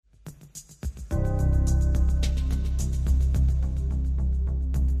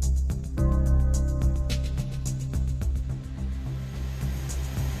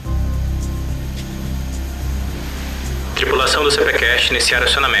gravação do CPCast iniciar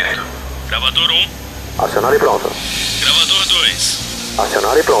acionamento. Gravador 1. Acionar e pronto. Gravador 2.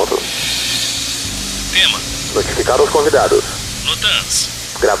 Acionar e pronto. Tema. Notificar os convidados.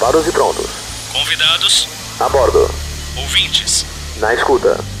 Notans. Gravados e prontos. Convidados. A bordo. Ouvintes. Na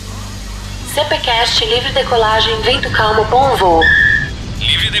escuta. CPCast livre decolagem, vento calmo, bom voo.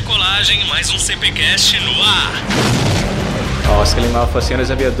 Livre decolagem, mais um CPCast no ar. Oscar Lima Alfa, senhores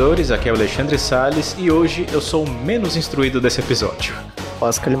aviadores, aqui é o Alexandre Salles e hoje eu sou o menos instruído desse episódio.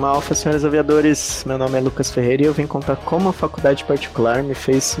 Oscar Lima Alfa, senhores aviadores, meu nome é Lucas Ferreira e eu vim contar como a faculdade particular me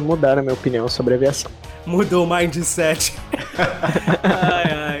fez mudar a minha opinião sobre aviação. Mudou o mindset.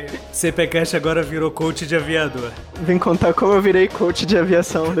 Ai. CPCast agora virou coach de aviador. Vim contar como eu virei coach de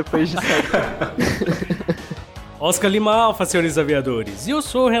aviação depois de sair. Oscar Lima Alfa, senhores aviadores, e eu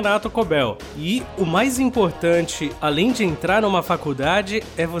sou o Renato Cobel. E o mais importante, além de entrar numa faculdade,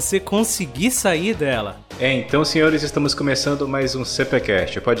 é você conseguir sair dela. Então, senhores, estamos começando mais um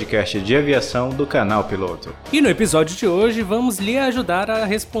CPCast, o podcast de aviação do canal Piloto. E no episódio de hoje, vamos lhe ajudar a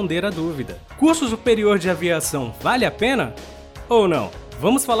responder a dúvida. Curso superior de aviação vale a pena ou não?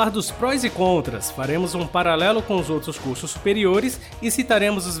 Vamos falar dos prós e contras, faremos um paralelo com os outros cursos superiores e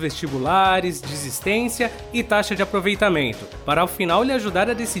citaremos os vestibulares, desistência e taxa de aproveitamento, para ao final lhe ajudar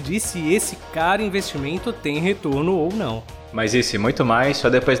a decidir se esse caro investimento tem retorno ou não. Mas isso e muito mais só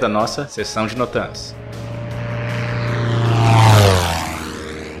depois da nossa sessão de Notans.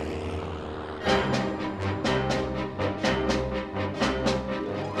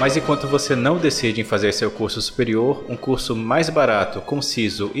 Mas enquanto você não decide em fazer seu curso superior, um curso mais barato,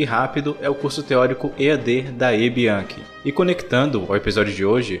 conciso e rápido é o curso teórico EAD da eBianchi. E conectando ao episódio de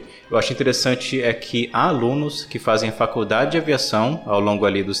hoje, eu acho interessante é que há alunos que fazem faculdade de aviação ao longo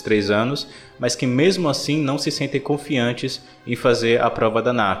ali dos 3 anos, mas que mesmo assim não se sentem confiantes em fazer a prova da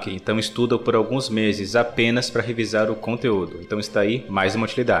ANAC. Então estudam por alguns meses apenas para revisar o conteúdo. Então está aí mais uma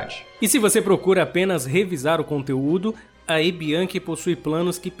utilidade. E se você procura apenas revisar o conteúdo, a eBianchi possui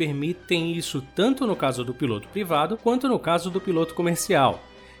planos que permitem isso tanto no caso do piloto privado quanto no caso do piloto comercial.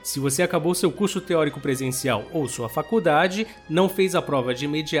 Se você acabou seu curso teórico presencial ou sua faculdade, não fez a prova de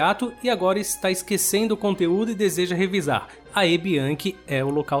imediato e agora está esquecendo o conteúdo e deseja revisar, a eBianchi é o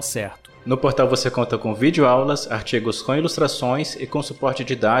local certo. No portal você conta com videoaulas, artigos com ilustrações e com suporte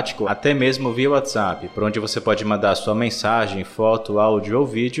didático, até mesmo via WhatsApp, por onde você pode mandar sua mensagem, foto, áudio ou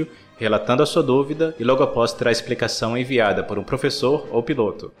vídeo, relatando a sua dúvida e logo após terá a explicação enviada por um professor ou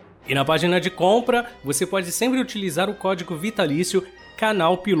piloto. E na página de compra, você pode sempre utilizar o código vitalício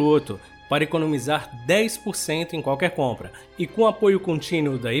Canal Piloto para economizar 10% em qualquer compra. E com o apoio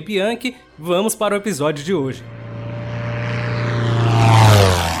contínuo da eBianchi, vamos para o episódio de hoje.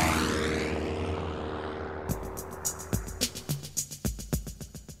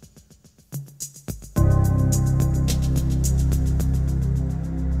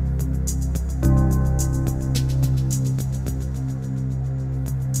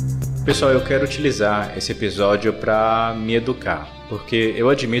 Pessoal, eu quero utilizar esse episódio para me educar, porque eu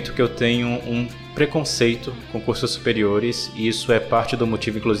admito que eu tenho um preconceito com cursos superiores e isso é parte do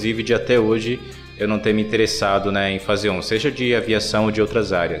motivo, inclusive, de até hoje eu não ter me interessado em fazer um, seja de aviação ou de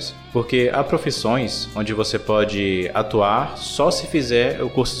outras áreas. Porque há profissões onde você pode atuar só se fizer o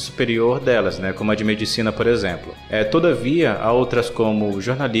curso superior delas, como a de medicina, por exemplo. Todavia, há outras como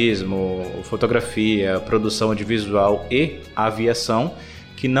jornalismo, fotografia, produção audiovisual e aviação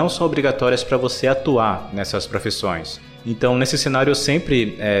que não são obrigatórias para você atuar nessas profissões. Então, nesse cenário, eu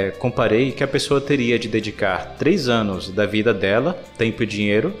sempre comparei que a pessoa teria de dedicar 3 anos da vida dela, tempo e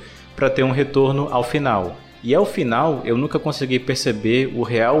dinheiro, para ter um retorno ao final. E ao final, eu nunca consegui perceber o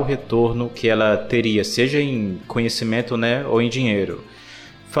real retorno que ela teria, seja em conhecimento ou em dinheiro.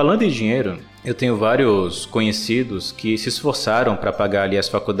 Falando em dinheiro, eu tenho vários conhecidos que se esforçaram para pagar ali as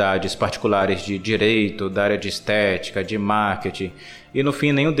faculdades particulares de direito, da área de estética, de marketing, e no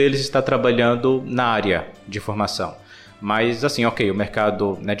fim nenhum deles está trabalhando na área de formação. Mas assim, o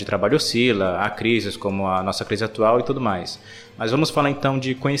mercado de trabalho oscila, há crises como a nossa crise atual e tudo mais. Mas vamos falar então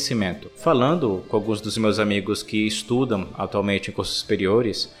de conhecimento. Falando com alguns dos meus amigos que estudam atualmente em cursos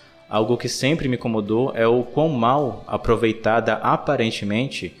superiores, algo que sempre me incomodou é o quão mal aproveitada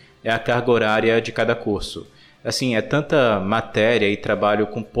aparentemente é a carga horária de cada curso. Assim, é tanta matéria e trabalho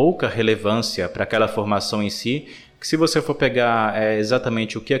com pouca relevância para aquela formação em si, que se você for pegar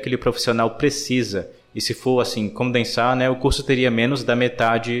exatamente o que aquele profissional precisa, e se for assim condensar, o curso teria menos da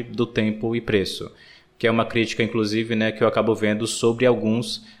metade do tempo e preço. Que é uma crítica, inclusive, que eu acabo vendo sobre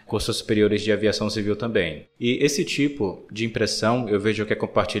alguns cursos superiores de aviação civil também. E esse tipo de impressão eu vejo que é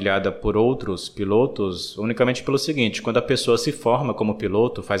compartilhada por outros pilotos unicamente pelo seguinte: quando a pessoa se forma como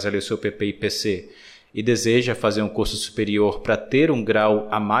piloto, faz ali o seu PP e PC, e deseja fazer um curso superior para ter um grau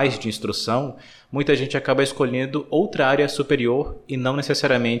a mais de instrução, muita gente acaba escolhendo outra área superior e não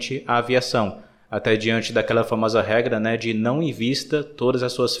necessariamente a aviação. Até diante daquela famosa regra, né, de não invista todas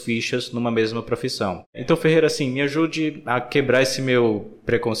as suas fichas numa mesma profissão. Então, Ferreira, assim, me ajude a quebrar esse meu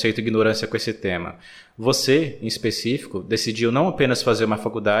preconceito e ignorância com esse tema. Você, em específico, decidiu não apenas fazer uma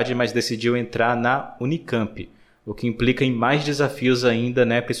faculdade, mas decidiu entrar na Unicamp, o que implica em mais desafios ainda,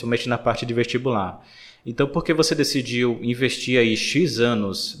 né, principalmente na parte de vestibular. Então, por que você decidiu investir aí X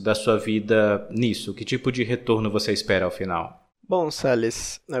anos da sua vida nisso? Que tipo de retorno você espera ao final? Bom,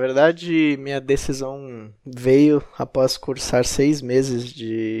 Salles, na verdade, minha decisão veio após cursar 6 meses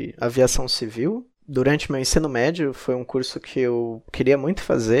de aviação civil. Durante meu ensino médio, foi um curso que eu queria muito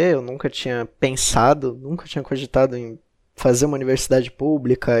fazer, eu nunca tinha pensado, nunca tinha cogitado em fazer uma universidade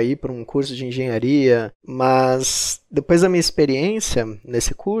pública, ir para um curso de engenharia, mas depois da minha experiência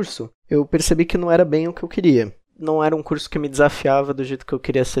nesse curso, eu percebi que não era bem o que eu queria. Não era um curso que me desafiava do jeito que eu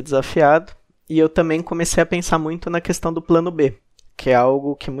queria ser desafiado, e eu também comecei a pensar muito na questão do plano B, que é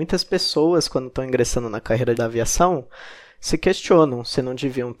algo que muitas pessoas, quando estão ingressando na carreira da aviação, se questionam se não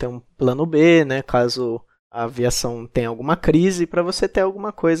deviam ter um plano B, né, caso a aviação tenha alguma crise, para você ter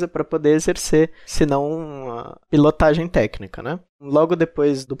alguma coisa para poder exercer, se não a pilotagem técnica, né? Logo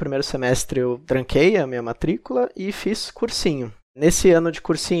depois do primeiro semestre eu tranquei a minha matrícula e fiz cursinho. Nesse ano de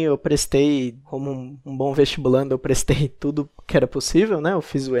cursinho eu prestei, como um bom vestibulando, eu prestei tudo que era possível, né? Eu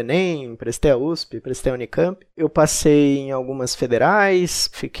fiz o Enem, prestei a USP, prestei a Unicamp. Eu passei em algumas federais,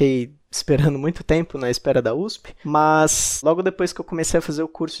 fiquei esperando muito tempo na espera da USP, mas logo depois que eu comecei a fazer o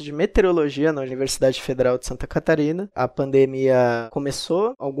curso de meteorologia na Universidade Federal de Santa Catarina, a pandemia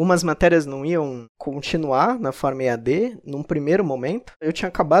começou, algumas matérias não iam continuar na forma EAD num primeiro momento. Eu tinha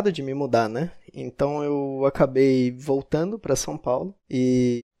acabado de me mudar, né? Então eu acabei voltando para São Paulo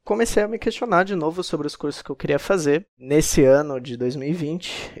e comecei a me questionar de novo sobre os cursos que eu queria fazer. Nesse ano de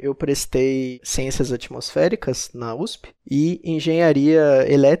 2020, eu prestei Ciências Atmosféricas na USP e Engenharia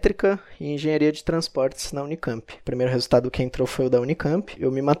Elétrica e Engenharia de Transportes na Unicamp. O primeiro resultado que entrou foi o da Unicamp. Eu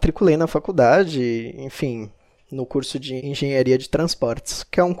me matriculei na faculdade, enfim, no curso de Engenharia de Transportes,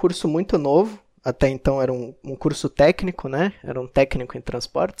 que é um curso muito novo. Até então era um curso técnico, né? Era um técnico em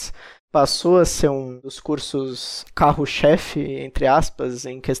transportes. Passou a ser um dos cursos carro-chefe, entre aspas,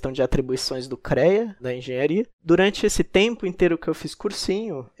 em questão de atribuições do CREA, da engenharia. Durante esse tempo inteiro que eu fiz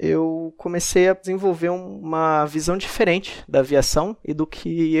cursinho, eu comecei a desenvolver uma visão diferente da aviação e do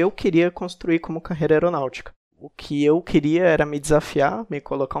que eu queria construir como carreira aeronáutica. O que eu queria era me desafiar, me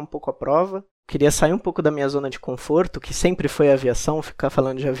colocar um pouco à prova. Queria sair um pouco da minha zona de conforto, que sempre foi a aviação, ficar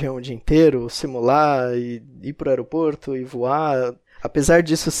falando de avião o dia inteiro, simular, e ir para o aeroporto e voar. Apesar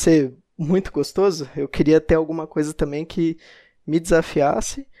disso ser muito gostoso, eu queria ter alguma coisa também que me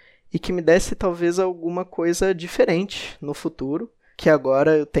desafiasse e que me desse talvez alguma coisa diferente no futuro, que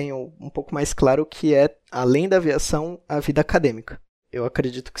agora eu tenho um pouco mais claro que é, além da aviação, a vida acadêmica. Eu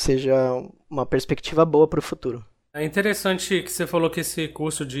acredito que seja uma perspectiva boa para o futuro. É interessante que você falou que esse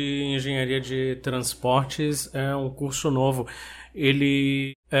curso de engenharia de transportes é um curso novo.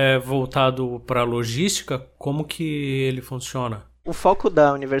 Ele é voltado para logística? Como que ele funciona? O foco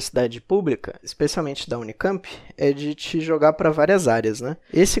da universidade pública, especialmente da Unicamp, é de te jogar para várias áreas, né?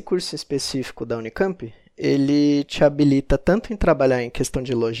 Esse curso específico da Unicamp, ele te habilita tanto em trabalhar em questão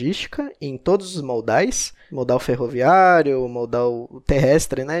de logística, em todos os modais, modal ferroviário, modal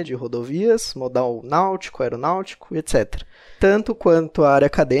terrestre, né, de rodovias, modal náutico, aeronáutico, etc. Tanto quanto a área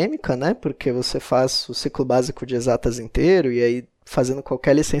acadêmica, né, porque você faz o ciclo básico de exatas inteiro e aí fazendo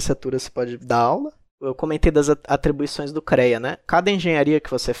qualquer licenciatura você pode dar aula. Eu comentei das atribuições do CREA, né? Cada engenharia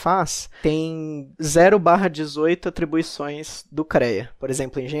que você faz tem 0/18 atribuições do CREA. Por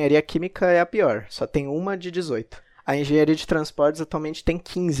exemplo, a engenharia química é a pior, só tem uma de 18. A engenharia de transportes atualmente tem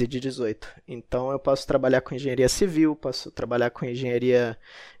 15 de 18. Então eu posso trabalhar com engenharia civil, posso trabalhar com engenharia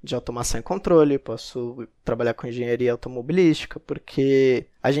de automação e controle, posso trabalhar com engenharia automobilística, porque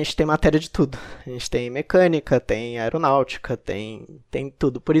a gente tem matéria de tudo. A gente tem mecânica, tem aeronáutica, tem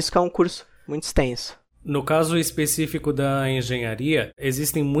tudo. Por isso que é um curso muito extenso. No caso específico da engenharia,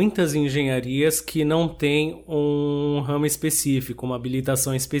 existem muitas engenharias que não têm um ramo específico, uma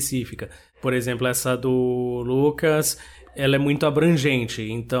habilitação específica. Por exemplo, essa do Lucas, ela é muito abrangente,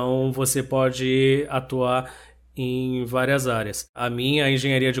 então você pode atuar em várias áreas. A minha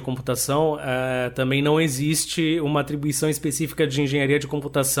engenharia de computação também não existe uma atribuição específica de engenharia de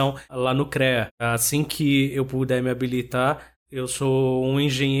computação lá no CREA. Assim que eu puder me habilitar, eu sou um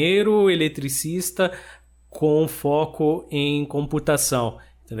engenheiro eletricista com foco em computação.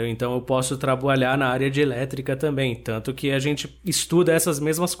 entendeu? Então eu posso trabalhar na área de elétrica também, tanto que a gente estuda essas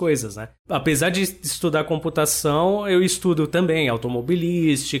mesmas coisas, né? Apesar de estudar computação, eu estudo também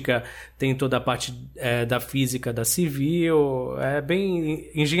automobilística, tem toda a parte da física da civil,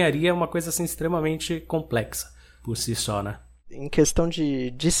 engenharia é uma coisa assim extremamente complexa por si só, né? Em questão de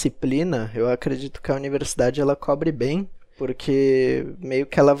disciplina, eu acredito que a universidade ela cobre bem, porque meio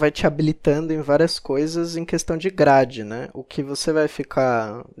que ela vai te habilitando em várias coisas em questão de grade, né? O que você vai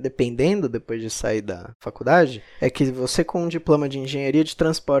ficar dependendo depois de sair da faculdade é que você com um diploma de engenharia de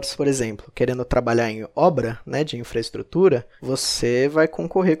transportes, por exemplo, querendo trabalhar em obra, né, de infraestrutura, você vai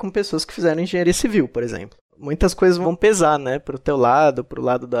concorrer com pessoas que fizeram engenharia civil, por exemplo. Muitas coisas vão pesar, né, pro teu lado, pro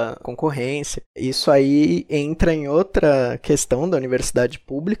lado da concorrência. Isso aí entra em outra questão da universidade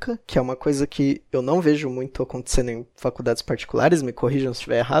pública, que é uma coisa que eu não vejo muito acontecendo em faculdades particulares, me corrijam se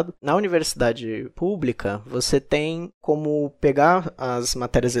estiver errado. Na universidade pública, você tem como pegar as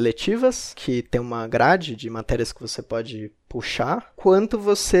matérias eletivas, que tem uma grade de matérias que você pode puxar, quanto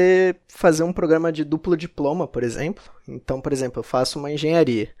você fazer um programa de duplo diploma, por exemplo. Então, por exemplo, eu faço uma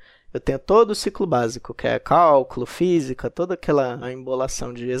engenharia. Eu tenho todo o ciclo básico, que é cálculo, física, toda aquela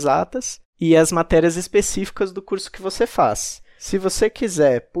embolação de exatas, e as matérias específicas do curso que você faz. Se você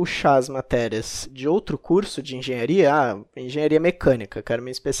quiser puxar as matérias de outro curso de engenharia, engenharia mecânica, quero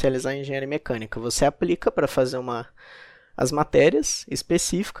me especializar em engenharia mecânica, você aplica para fazer as matérias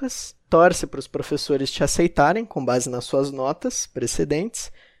específicas, torce para os professores te aceitarem com base nas suas notas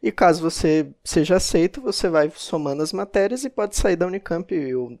precedentes, e caso você seja aceito, você vai somando as matérias e pode sair da Unicamp,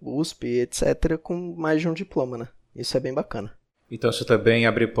 USP, etc., com mais de um diploma, né? Isso é bem bacana. Então isso também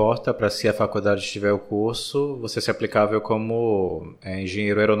abre porta para, se a faculdade tiver o curso, você ser aplicável como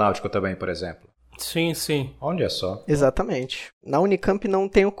engenheiro aeronáutico também, por exemplo. Sim, sim. Olha só. Exatamente. Na Unicamp não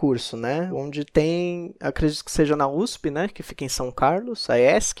tem o curso, né? Onde tem, acredito que seja na USP, né? Que fica em São Carlos, a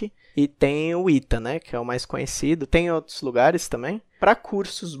ESC. E tem o ITA, né? Que é o mais conhecido. Tem em outros lugares também. Para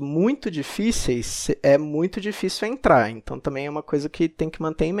cursos muito difíceis, é muito difícil entrar. Então também é uma coisa que tem que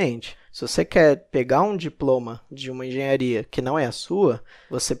manter em mente. Se você quer pegar um diploma de uma engenharia que não é a sua,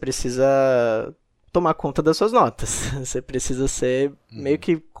 você precisa tomar conta das suas notas. Você precisa ser meio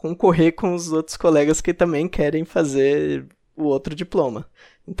que concorrer com os outros colegas que também querem fazer o outro diploma.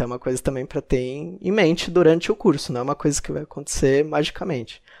 Então é uma coisa também para ter em mente durante o curso, não é uma coisa que vai acontecer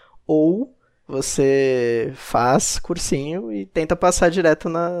magicamente. Ou você faz cursinho e tenta passar direto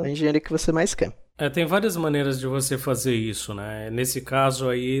na engenharia que você mais quer. Tem várias maneiras de você fazer isso, né? Nesse caso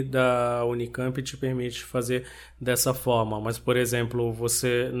aí da Unicamp te permite fazer dessa forma, mas, por exemplo,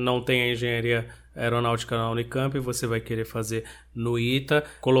 você não tem a engenharia aeronáutica na Unicamp, você vai querer fazer no ITA,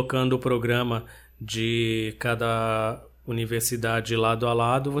 colocando o programa de cada universidade lado a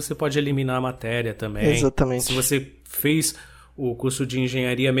lado, você pode eliminar a matéria também. Exatamente. Se você fez o curso de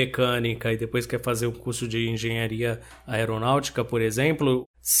engenharia mecânica e depois quer fazer o curso de engenharia aeronáutica, por exemplo,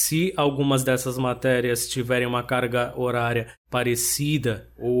 se algumas dessas matérias tiverem uma carga horária parecida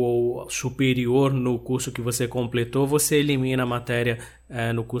ou superior no curso que você completou, você elimina a matéria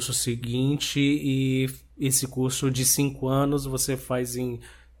no curso seguinte e esse curso de 5 anos você faz em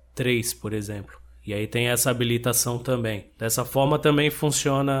 3, por exemplo. E aí tem essa habilitação também. Dessa forma também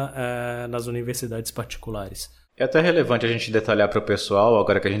funciona nas universidades particulares. É até relevante a gente detalhar para o pessoal,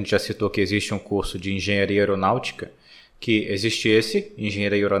 agora que a gente já citou que existe um curso de engenharia aeronáutica, que existe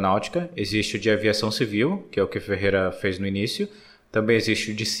engenharia aeronáutica, existe o de aviação civil, que é o que o Ferreira fez no início, também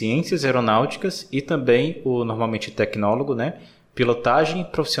existe o de ciências aeronáuticas e também o normalmente tecnólogo, né? Pilotagem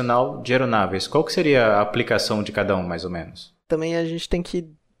profissional de aeronaves. Qual que seria a aplicação de cada um, mais ou menos? Também a gente tem que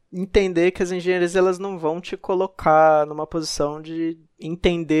entender que as engenharias elas não vão te colocar numa posição de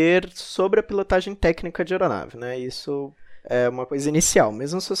entender sobre a pilotagem técnica de aeronave, né? Isso é uma coisa inicial.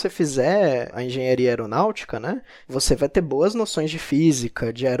 Mesmo se você fizer a engenharia aeronáutica, né, você vai ter boas noções de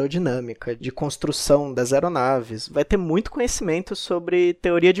física, de aerodinâmica, de construção das aeronaves. Vai ter muito conhecimento sobre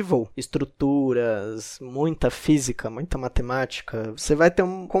teoria de voo, estruturas, muita física, muita matemática. Você vai ter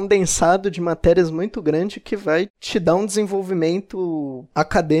um condensado de matérias muito grande que vai te dar um desenvolvimento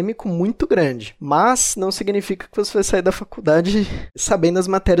acadêmico muito grande. Mas não significa que você vai sair da faculdade sabendo as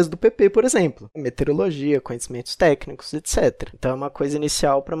matérias do PP, por exemplo. Meteorologia, conhecimentos técnicos, etc. Então é uma coisa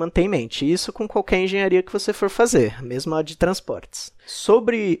inicial para manter em mente. Isso com qualquer engenharia que você for fazer, mesmo a de transportes.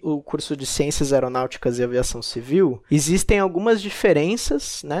 Sobre o curso de Ciências Aeronáuticas e Aviação Civil, existem algumas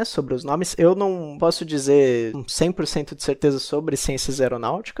diferenças, né, sobre os nomes. Eu não posso dizer 100% de certeza sobre Ciências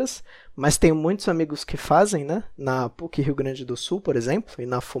Aeronáuticas, mas tenho muitos amigos que fazem, né? Na PUC Rio Grande do Sul, por exemplo, e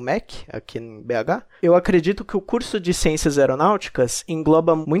na FUMEC, aqui em BH. Eu acredito que o curso de Ciências Aeronáuticas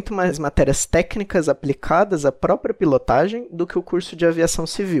engloba muito mais matérias técnicas aplicadas à própria pilotagem do que o curso de Aviação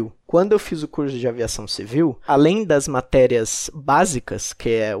Civil. Quando eu fiz o curso de Aviação Civil, além das matérias básicas, que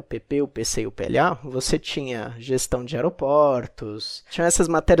é o PP, o PC e o PLA, você tinha gestão de aeroportos, tinha essas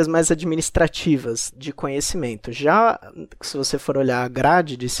matérias mais administrativas de conhecimento. Já, se você for olhar a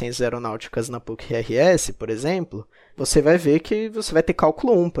grade de Ciências Aeronáuticas na PUC-RS, por exemplo, você vai ver que você vai ter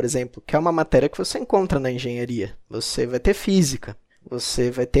cálculo 1, por exemplo, que é uma matéria que você encontra na engenharia. Você vai ter física.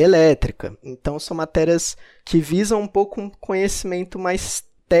 Você vai ter elétrica. Então, são matérias que visam um pouco um conhecimento mais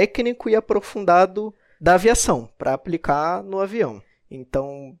técnico e aprofundado da aviação, para aplicar no avião.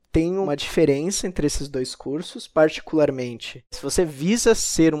 Então, tem uma diferença entre esses dois cursos, particularmente. Se você visa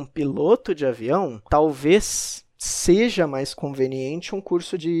ser um piloto de avião, talvez seja mais conveniente um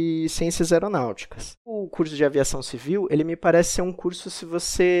curso de Ciências Aeronáuticas. O curso de Aviação Civil, ele me parece ser um curso se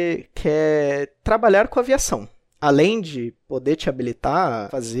você quer trabalhar com aviação. Além de poder te habilitar a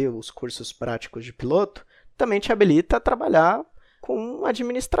fazer os cursos práticos de piloto, também te habilita a trabalhar com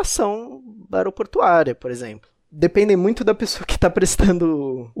administração aeroportuária, por exemplo. Dependem muito da pessoa que está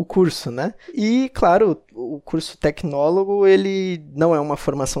prestando o curso, né? E, claro, o curso tecnólogo, ele não é uma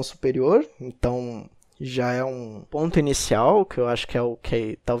formação superior, então já é um ponto inicial, que eu acho que é o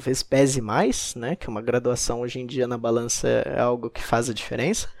que talvez pese mais, né? Que uma graduação hoje em dia na balança é algo que faz a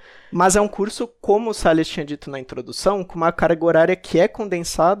diferença. Mas é um curso, como o Salles tinha dito na introdução, com uma carga horária que é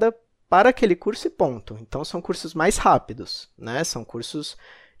condensada para aquele curso e ponto. Então são cursos mais rápidos, né? São cursos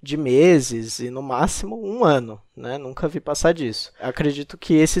de meses e no máximo 1 ano, né? Nunca vi passar disso. Acredito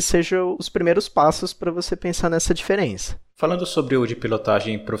que esses sejam os primeiros passos para você pensar nessa diferença. Falando sobre o de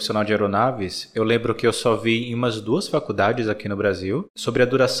pilotagem profissional de aeronaves, eu lembro que eu só vi em umas 2 faculdades aqui no Brasil. Sobre a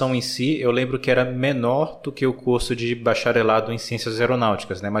duração em si, eu lembro que era menor do que o curso de bacharelado em ciências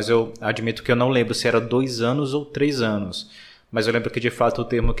aeronáuticas, né? Mas eu admito que eu não lembro se era 2 anos ou 3 anos. Mas eu lembro que de fato o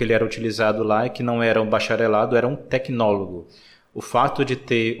termo que ele era utilizado lá é que não era um bacharelado, era um tecnólogo. O fato de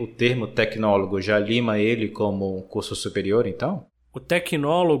ter o termo tecnólogo já lima ele como um curso superior, então? O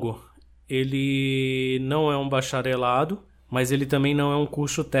tecnólogo, ele não é um bacharelado, mas ele também não é um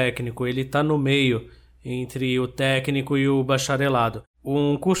curso técnico. Ele está no meio entre o técnico e o bacharelado.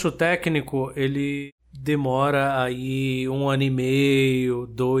 Um curso técnico, ele demora aí 1 ano e meio,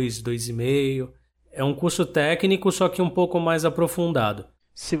 2,5. É um curso técnico, só que um pouco mais aprofundado.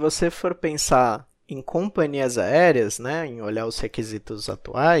 Se você for pensar em companhias aéreas, né, em olhar os requisitos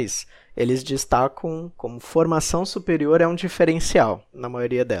atuais, eles destacam como formação superior é um diferencial, na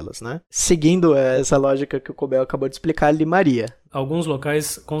maioria delas, né? Seguindo essa lógica que o Cobel acabou de explicar, limaria. Alguns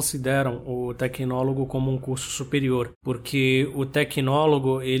locais consideram o tecnólogo como um curso superior, porque o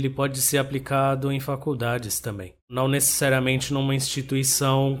tecnólogo ele pode ser aplicado em faculdades também. Não necessariamente numa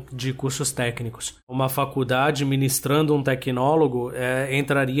instituição de cursos técnicos. Uma faculdade ministrando um tecnólogo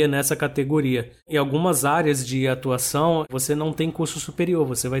entraria nessa categoria. Em algumas áreas de atuação, você não tem curso superior,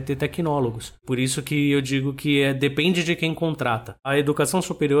 você vai ter tecnólogos. Por isso que eu digo que depende de quem contrata. A educação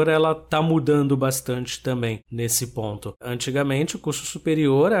superior ela está mudando bastante também nesse ponto. Antigamente, o curso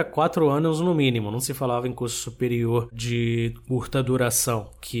superior é 4 anos no mínimo. Não se falava em curso superior de curta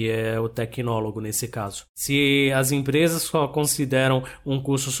duração, que é o tecnólogo nesse caso. Se as empresas só consideram um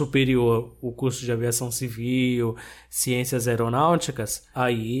curso superior o curso de aviação civil, ciências aeronáuticas,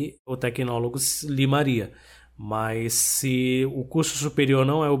 aí o tecnólogo limaria. Mas se o curso superior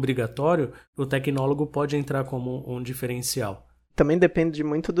não é obrigatório, o tecnólogo pode entrar como um diferencial. Também depende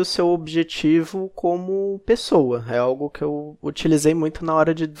muito do seu objetivo como pessoa. É algo que eu utilizei muito na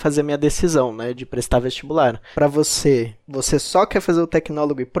hora de fazer minha decisão, né, de prestar vestibular. Para você só quer fazer o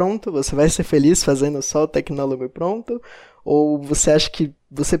tecnólogo e pronto? Você vai ser feliz fazendo só o tecnólogo e pronto? Ou você acha que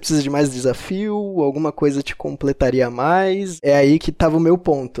você precisa de mais desafio? Alguma coisa te completaria mais? É aí que estava o meu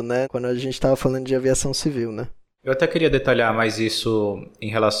ponto, né, quando a gente estava falando de aviação civil, né? Eu até queria detalhar mais isso em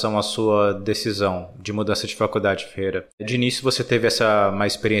relação à sua decisão de mudança de faculdade, Ferreira. De início você teve essa má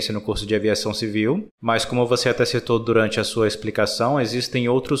experiência no curso de aviação civil, mas como você até citou durante a sua explicação, existem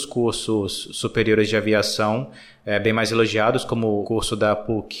outros cursos superiores de aviação bem mais elogiados, como o curso da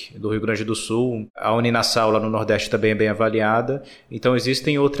PUC do Rio Grande do Sul. A Uninasal lá no Nordeste também é bem avaliada. Então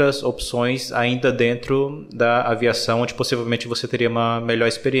existem outras opções ainda dentro da aviação, onde possivelmente você teria uma melhor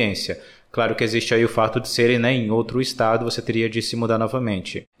experiência. Claro que existe aí o fato de serem, né, em outro estado, você teria de se mudar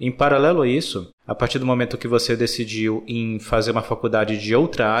novamente. Em paralelo a isso, a partir do momento que você decidiu em fazer uma faculdade de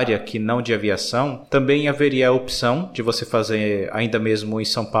outra área que não de aviação, também haveria a opção de você fazer ainda mesmo em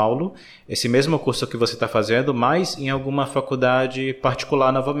São Paulo, esse mesmo curso que você está fazendo, mas em alguma faculdade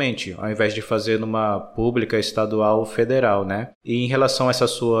particular novamente, ao invés de fazer numa pública, estadual, federal, né? E em relação a essa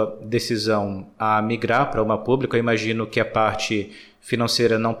sua decisão a migrar para uma pública, eu imagino que a parte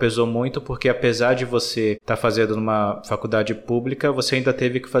financeira não pesou muito, porque apesar de você estar fazendo numa faculdade pública, você ainda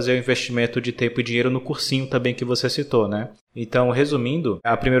teve que fazer o investimento de tempo e dinheiro no cursinho também que você citou, né? Então, resumindo,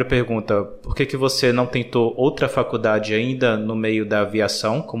 a primeira pergunta, por que você não tentou outra faculdade ainda no meio da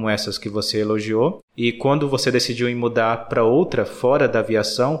aviação, como essas que você elogiou? E quando você decidiu em mudar para outra fora da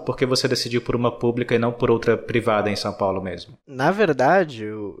aviação, por que você decidiu por uma pública e não por outra privada em São Paulo mesmo? Na verdade,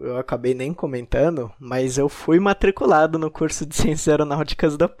 eu acabei nem comentando, mas eu fui matriculado no curso de Ciências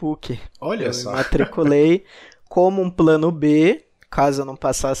Aeronáuticas da PUC. Olha só. Eu me matriculei como um plano B, caso eu não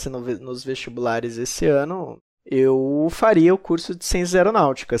passasse nos vestibulares esse ano, eu faria o curso de Ciências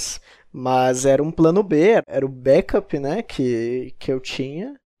Aeronáuticas. Mas era um plano B, era o backup, né, que eu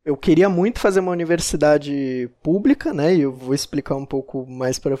tinha. Eu queria muito fazer uma universidade pública, né? E eu vou explicar um pouco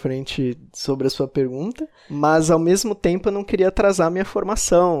mais para frente sobre a sua pergunta. Mas, ao mesmo tempo, eu não queria atrasar a minha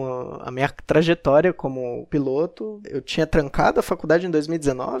formação, a minha trajetória como piloto. Eu tinha trancado a faculdade em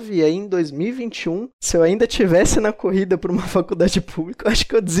 2019 e aí, em 2021, se eu ainda tivesse na corrida para uma faculdade pública, eu acho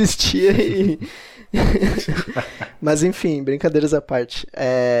que eu desistia e... Mas, enfim, brincadeiras à parte.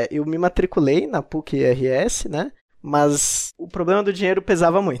 Eu me matriculei na PUC-RS, né? Mas o problema do dinheiro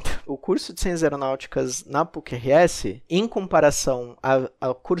pesava muito. O curso de Ciências Aeronáuticas na PUC-RS, em comparação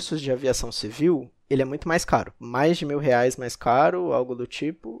a cursos de aviação civil, ele é muito mais caro. Mais de R$1.000 mais caro, algo do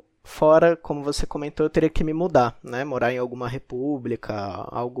tipo. Fora, como você comentou, eu teria que me mudar, né? Morar em alguma república,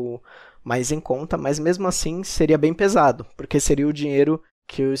 algo mais em conta. Mas mesmo assim, seria bem pesado, porque seria o dinheiro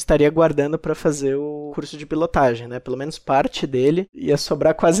que eu estaria guardando para fazer o curso de pilotagem, né? Pelo menos parte dele ia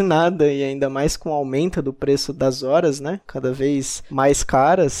sobrar quase nada, e ainda mais com o aumento do preço das horas, né? Cada vez mais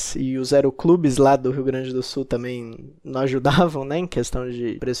caras, e os aeroclubes lá do Rio Grande do Sul também não ajudavam, né? Em questão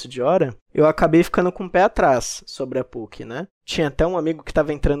de preço de hora. Eu acabei ficando com o pé atrás sobre a PUC, né? Tinha até um amigo que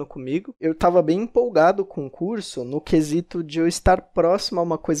estava entrando comigo. Eu estava bem empolgado com o curso no quesito de eu estar próximo a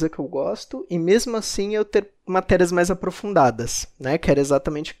uma coisa que eu gosto e mesmo assim eu ter matérias mais aprofundadas, né? Que era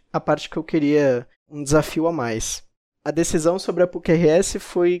exatamente a parte que eu queria, um desafio a mais. A decisão sobre a PUC-RS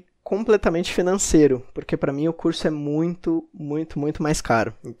foi completamente financeiro, porque para mim o curso é muito, muito, muito mais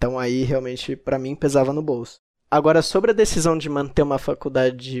caro. Então aí realmente para mim pesava no bolso. Agora, sobre a decisão de manter uma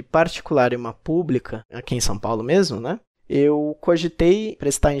faculdade particular e uma pública, aqui em São Paulo mesmo, né? Eu cogitei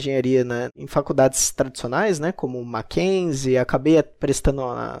prestar engenharia, né, em faculdades tradicionais, né, como Mackenzie, acabei prestando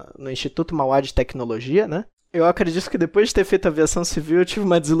no Instituto Mauá de Tecnologia, né? Eu acredito que depois de ter feito aviação civil, eu tive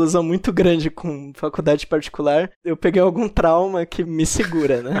uma desilusão muito grande com faculdade particular. Eu peguei algum trauma que me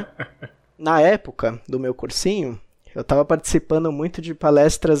segura, né? Na época do meu cursinho, eu estava participando muito de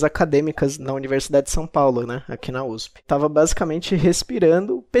palestras acadêmicas na Universidade de São Paulo, né, aqui na USP. Estava basicamente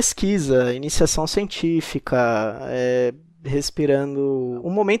respirando pesquisa, iniciação científica, respirando um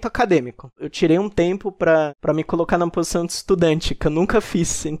momento acadêmico. Eu tirei um tempo para me colocar na posição de estudante, que eu nunca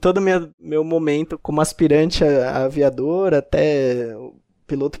fiz em todo meu momento como aspirante a aviador, até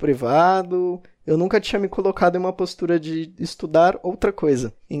piloto privado. Eu nunca tinha me colocado em uma postura de estudar outra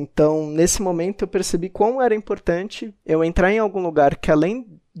coisa. Então, nesse momento, eu percebi quão era importante eu entrar em algum lugar que, além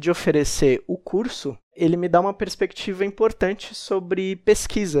de oferecer o curso, ele me dá uma perspectiva importante sobre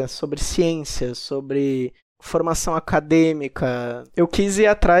pesquisa, sobre ciência, sobre formação acadêmica. Eu quis ir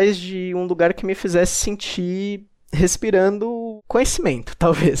atrás de um lugar que me fizesse sentir respirando conhecimento,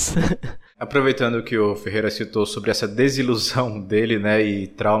 talvez. Aproveitando que o Ferreira citou sobre essa desilusão dele, né, e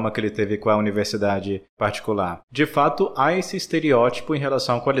trauma que ele teve com a universidade particular. De fato, há esse estereótipo em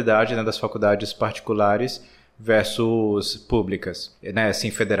relação à qualidade, né, das faculdades particulares versus públicas, né,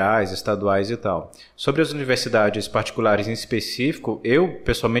 assim, federais, estaduais e tal. Sobre as universidades particulares em específico, eu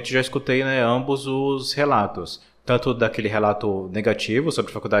pessoalmente já escutei, né, ambos os relatos. Tanto daquele relato negativo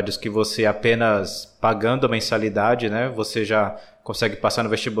sobre faculdades que você apenas pagando a mensalidade, né, você já consegue passar no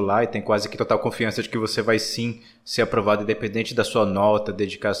vestibular e tem quase que total confiança de que você vai sim ser aprovado independente da sua nota,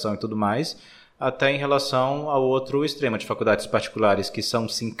 dedicação e tudo mais, até em relação ao outro extremo de faculdades particulares que são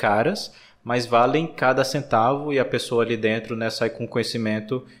sim caras, mas valem cada centavo e a pessoa ali dentro, né, sai com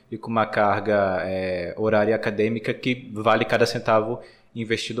conhecimento e com uma carga horária acadêmica que vale cada centavo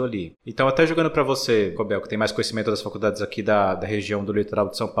investido ali. Então, até jogando para você, Cobel, que tem mais conhecimento das faculdades aqui da região do litoral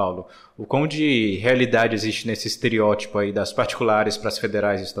de São Paulo, o quão de realidade existe nesse estereótipo aí das particulares para as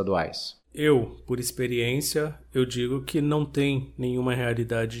federais e estaduais? Por experiência, eu digo que não tem nenhuma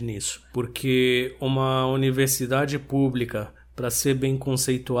realidade nisso. Porque uma universidade pública, para ser bem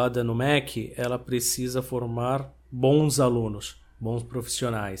conceituada no MEC, ela precisa formar bons alunos, bons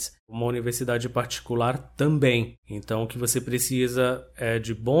profissionais. Uma universidade particular também. Então, o que você precisa é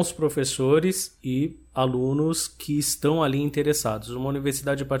de bons professores e alunos que estão ali interessados. Uma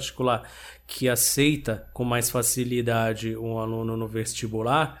universidade particular que aceita com mais facilidade um aluno no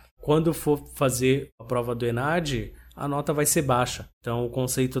vestibular, quando for fazer a prova do ENAD, a nota vai ser baixa. Então, o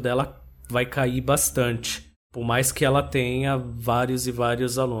conceito dela vai cair bastante, por mais que ela tenha vários e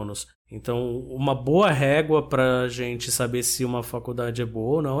vários alunos. Então, uma boa régua para a gente saber se uma faculdade é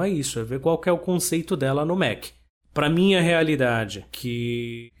boa ou não é isso, é ver qual que é o conceito dela no MEC. Para minha realidade,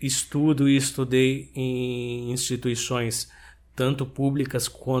 que estudo e estudei em instituições tanto públicas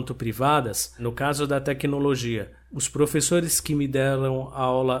quanto privadas, no caso da tecnologia, os professores que me deram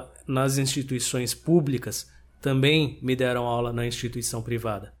aula nas instituições públicas também me deram aula na instituição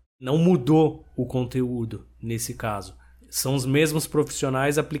privada. Não mudou o conteúdo nesse caso. São os mesmos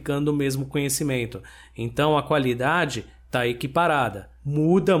profissionais aplicando o mesmo conhecimento. Então a qualidade está equiparada.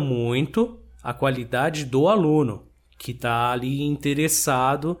 Muda muito a qualidade do aluno, que está ali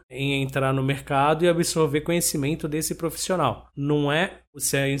interessado em entrar no mercado e absorver conhecimento desse profissional. Não é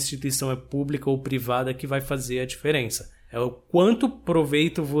se a instituição é pública ou privada que vai fazer a diferença. É o quanto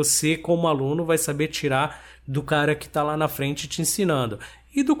proveito você, como aluno, vai saber tirar do cara que está lá na frente te ensinando.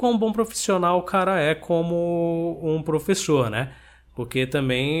 E do quão bom profissional o cara é como um professor, né? Porque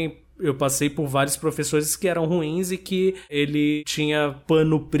também eu passei por vários professores que eram ruins e que ele tinha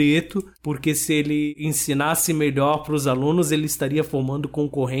pano preto, porque se ele ensinasse melhor para os alunos, ele estaria formando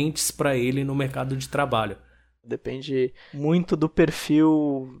concorrentes para ele no mercado de trabalho. Depende muito do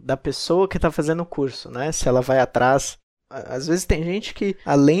perfil da pessoa que está fazendo o curso, né? Se ela vai atrás. Às vezes tem gente que,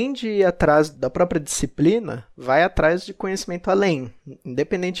 além de ir atrás da própria disciplina, vai atrás de conhecimento além,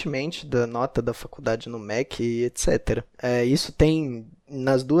 independentemente da nota da faculdade no MEC e etc. Isso tem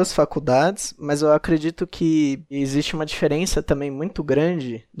nas duas faculdades, mas eu acredito que existe uma diferença também muito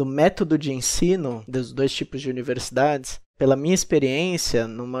grande do método de ensino dos dois tipos de universidades. Pela minha experiência,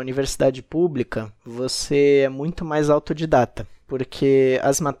 numa universidade pública, você é muito mais autodidata. Porque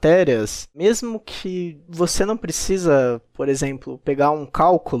as matérias, mesmo que você não precisa, por exemplo, pegar um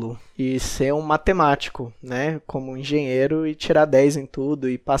cálculo e ser um matemático, né, como um engenheiro e tirar 10 em tudo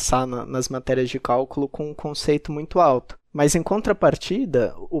e passar nas matérias de cálculo com um conceito muito alto. Mas em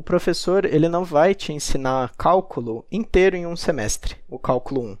contrapartida, o professor ele não vai te ensinar cálculo inteiro em um semestre, o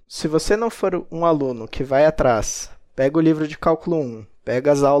cálculo 1. Se você não for um aluno que vai atrás, pega o livro de cálculo 1, pega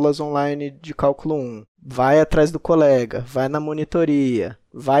as aulas online de cálculo 1, vai atrás do colega, vai na monitoria,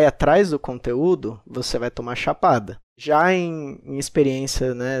 vai atrás do conteúdo, você vai tomar chapada. Já em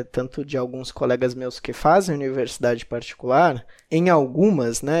experiência, né, tanto de alguns colegas meus que fazem universidade particular, em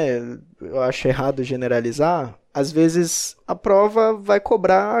algumas, né, eu acho errado generalizar, às vezes a prova vai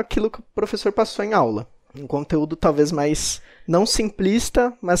cobrar aquilo que o professor passou em aula. Um conteúdo talvez mais, não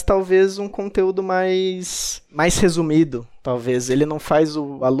simplista, mas talvez um conteúdo mais resumido. Talvez ele não faz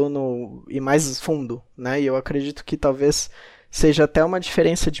o aluno ir mais fundo, né? E eu acredito que talvez seja até uma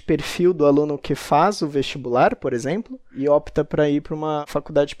diferença de perfil do aluno que faz o vestibular, por exemplo, e opta para ir para uma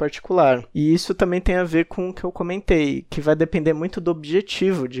faculdade particular. E isso também tem a ver com o que eu comentei, que vai depender muito do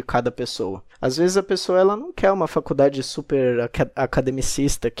objetivo de cada pessoa. Às vezes a pessoa ela não quer uma faculdade super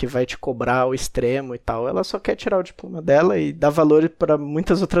academicista que vai te cobrar ao extremo e tal. Ela só quer tirar o diploma dela e dar valor para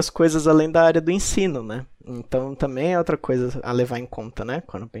muitas outras coisas além da área do ensino, né? Então também é outra coisa a levar em conta, né?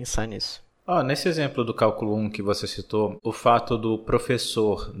 Quando pensar nisso. Nesse exemplo do cálculo 1 que você citou, o fato do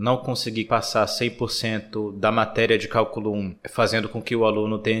professor não conseguir passar 100% da matéria de cálculo 1, fazendo com que o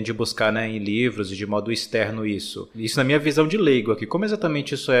aluno tenha de buscar, né, em livros e de modo externo isso na minha visão de leigo aqui, como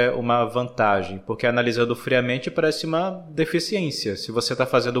exatamente isso é uma vantagem? Porque analisando friamente parece uma deficiência. Se você está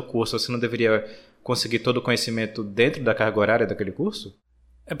fazendo o curso, você não deveria conseguir todo o conhecimento dentro da carga horária daquele curso?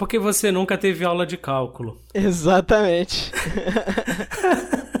 É porque você nunca teve aula de cálculo. Exatamente.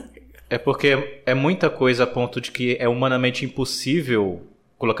 É porque é muita coisa a ponto de que é humanamente impossível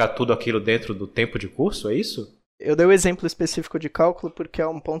colocar tudo aquilo dentro do tempo de curso, é isso? Eu dei o exemplo específico de cálculo porque é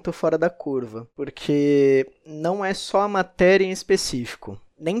um ponto fora da curva. Porque não é só a matéria em específico.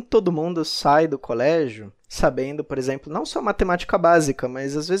 Nem todo mundo sai do colégio sabendo, por exemplo, não só matemática básica,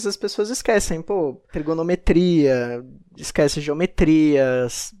 mas às vezes as pessoas esquecem, trigonometria, esquece geometria,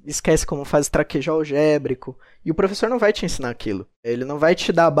 esquece como faz traquejo algébrico, e o professor não vai te ensinar aquilo. Ele não vai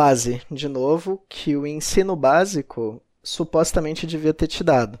te dar a base, de novo, que o ensino básico supostamente devia ter te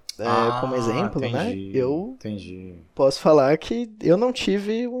dado. Como exemplo, entendi, né? Eu entendi. posso falar que eu não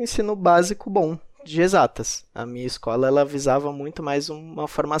tive um ensino básico bom de exatas. A minha escola, ela visava muito mais uma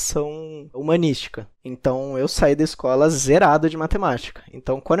formação humanística. Então, eu saí da escola zerado de matemática.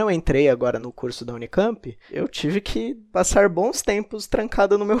 Então, quando eu entrei agora no curso da Unicamp, eu tive que passar bons tempos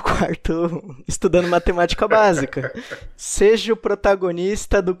trancado no meu quarto, estudando matemática básica. Seja o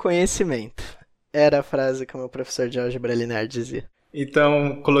protagonista do conhecimento. Era a frase que o meu professor de álgebra linear dizia.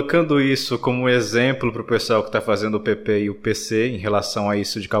 Então, colocando isso como exemplo para o pessoal que está fazendo o PP e o PC em relação a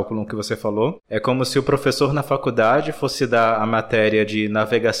isso de cálculo 1 que você falou, é como se o professor na faculdade fosse dar a matéria de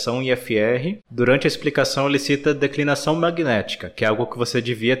navegação e FR. Durante a explicação ele cita declinação magnética, que é algo que você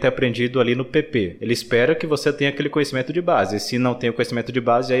devia ter aprendido ali no PP. Ele espera que você tenha aquele conhecimento de base. E se não tem o conhecimento de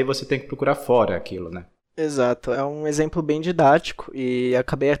base, aí você tem que procurar fora aquilo, né? Exato, é um exemplo bem didático e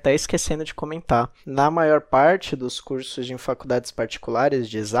acabei até esquecendo de comentar. Na maior parte dos cursos em faculdades particulares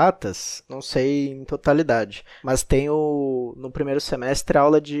de exatas, não sei em totalidade, mas tem no primeiro semestre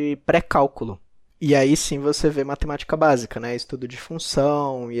aula de pré-cálculo. E aí sim você vê matemática básica, né? Estudo de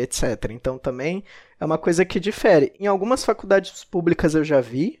função e etc. Então também é uma coisa que difere. Em algumas faculdades públicas eu já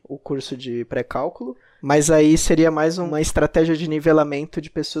vi o curso de pré-cálculo, mas aí seria mais uma estratégia de nivelamento de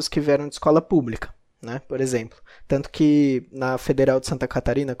pessoas que vieram de escola pública. Né, por exemplo. Tanto que na Federal de Santa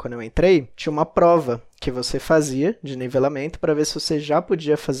Catarina, quando eu entrei, tinha uma prova que você fazia de nivelamento para ver se você já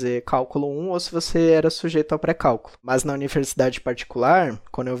podia fazer cálculo 1 ou se você era sujeito ao pré-cálculo. Mas na universidade particular,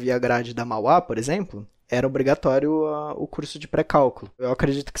 quando eu vi a grade da Mauá, por exemplo, era obrigatório o curso de pré-cálculo. Eu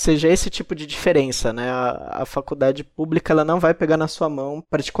acredito que seja esse tipo de diferença, né? A faculdade pública ela não vai pegar na sua mão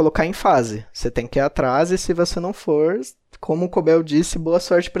para te colocar em fase. Você tem que ir atrás e se você não for, como o Cobel disse, boa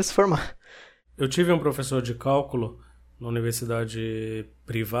sorte para se formar. Eu tive um professor de cálculo na universidade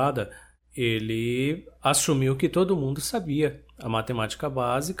privada, ele assumiu que todo mundo sabia a matemática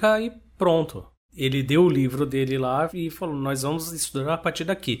básica e pronto. Ele deu o livro dele lá e falou, nós vamos estudar a partir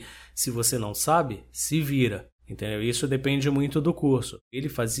daqui. Se você não sabe, se vira. Entendeu? Isso depende muito do curso. Ele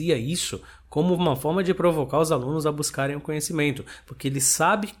fazia isso como uma forma de provocar os alunos a buscarem o conhecimento, porque ele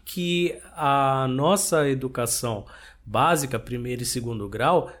sabe que a nossa educação básica, primeiro e segundo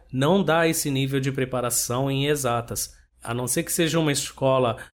grau, não dá esse nível de preparação em exatas. A não ser que seja uma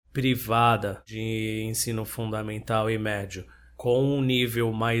escola privada de ensino fundamental e médio, com um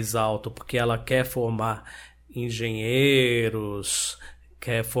nível mais alto, porque ela quer formar engenheiros,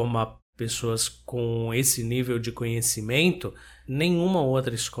 quer formar pessoas com esse nível de conhecimento, nenhuma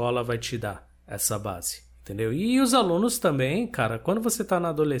outra escola vai te dar essa base. Entendeu? E os alunos também, cara, quando você está na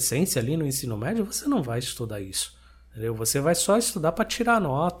adolescência, ali no ensino médio, você não vai estudar isso. Entendeu? Você vai só estudar para tirar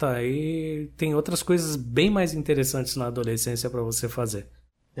nota e tem outras coisas bem mais interessantes na adolescência para você fazer.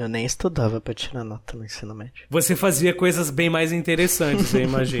 Eu nem estudava para tirar nota no ensino médio. Você fazia coisas bem mais interessantes, eu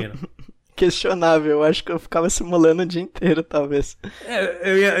imagino. Questionável, eu acho que eu ficava simulando o dia inteiro, talvez.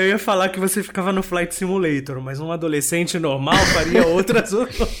 Eu ia falar que você ficava no Flight Simulator, mas um adolescente normal faria outras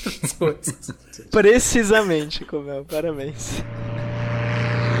coisas. Precisamente, Comel, parabéns.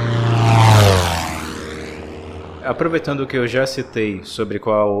 Aproveitando que eu já citei sobre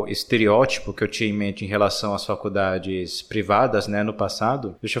qual estereótipo que eu tinha em mente em relação às faculdades privadas, né, no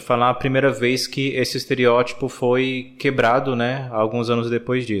passado, deixa eu falar a primeira vez que esse estereótipo foi quebrado, né, alguns anos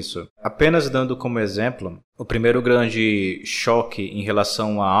depois disso. Apenas dando como exemplo, o primeiro grande choque em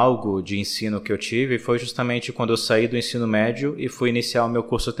relação a algo de ensino que eu tive foi justamente quando eu saí do ensino médio e fui iniciar o meu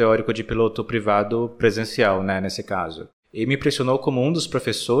curso teórico de piloto privado presencial, né, nesse caso. E me impressionou como um dos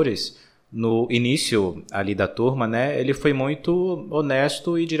professores, no início ali da turma, né, ele foi muito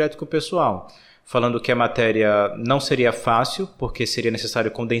honesto e direto com o pessoal, falando que a matéria não seria fácil, porque seria necessário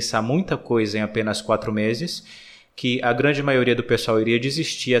condensar muita coisa em apenas 4 meses, que a grande maioria do pessoal iria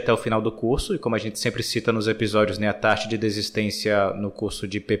desistir até o final do curso, e como a gente sempre cita nos episódios, né, a taxa de desistência no curso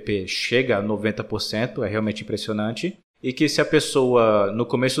de PP chega a 90%, é realmente impressionante. E que se a pessoa, no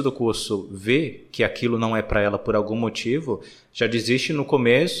começo do curso, vê que aquilo não é para ela por algum motivo, já desiste no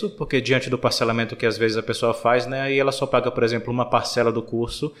começo, porque diante do parcelamento que às vezes a pessoa faz, né, aí ela só paga, por exemplo, uma parcela do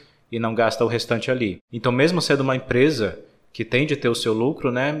curso e não gasta o restante ali. Então, mesmo sendo uma empresa que tem de ter o seu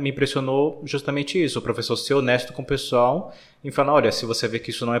lucro, né, me impressionou justamente isso, o professor ser honesto com o pessoal e falar, olha, se você vê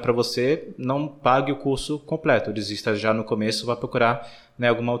que isso não é para você, não pague o curso completo, desista já no começo, vá procurar, né,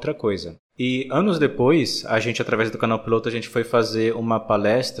 alguma outra coisa. E anos depois, a gente, através do canal Piloto, a gente foi fazer uma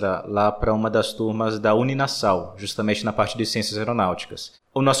palestra lá para uma das turmas da Uninasal, justamente na parte de Ciências Aeronáuticas.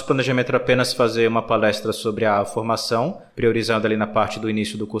 O nosso planejamento era apenas fazer uma palestra sobre a formação, priorizando ali na parte do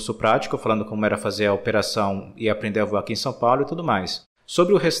início do curso prático, falando como era fazer a operação e aprender a voar aqui em São Paulo e tudo mais.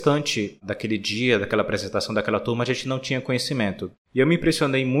 Sobre o restante daquele dia, daquela apresentação daquela turma, a gente não tinha conhecimento. E eu me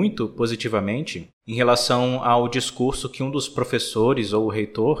impressionei muito positivamente em relação ao discurso que um dos professores ou o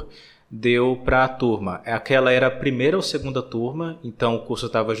reitor deu para a turma. Aquela era a primeira ou segunda turma, então o curso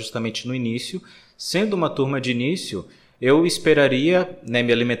estava justamente no início. Sendo uma turma de início, eu esperaria, né,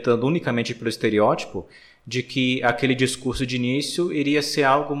 me alimentando unicamente pelo estereótipo, de que aquele discurso de início iria ser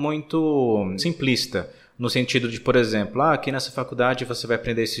algo muito simplista. No sentido de, por exemplo, aqui nessa faculdade você vai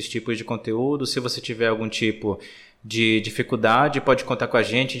aprender esses tipos de conteúdo, se você tiver algum tipo de dificuldade, pode contar com a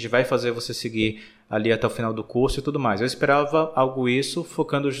gente vai fazer você seguir ali até o final do curso e tudo mais. Eu esperava algo isso,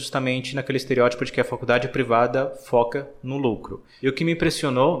 focando justamente naquele estereótipo de que a faculdade privada foca no lucro. E o que me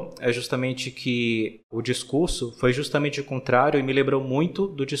impressionou é justamente que o discurso foi justamente o contrário e me lembrou muito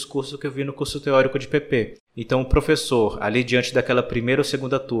do discurso que eu vi no curso teórico de PP. Então o professor, ali diante daquela primeira ou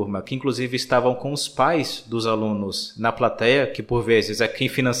segunda turma, que inclusive estavam com os pais dos alunos na plateia, que por vezes é quem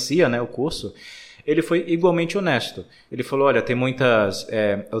financia, né, o curso, ele foi igualmente honesto. Ele falou, olha, tem muitas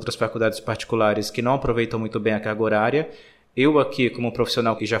outras faculdades particulares que não aproveitam muito bem a carga horária. Eu aqui, como um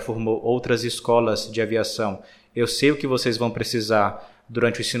profissional que já formou outras escolas de aviação, eu sei o que vocês vão precisar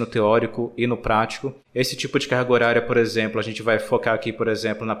durante o ensino teórico e no prático. Esse tipo de carga horária, por exemplo, a gente vai focar aqui, por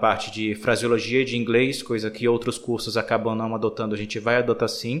exemplo, na parte de fraseologia e de inglês, coisa que outros cursos acabam não adotando, a gente vai adotar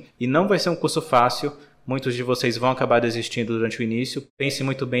sim. E não vai ser um curso fácil. Muitos de vocês vão acabar desistindo durante o início. Pense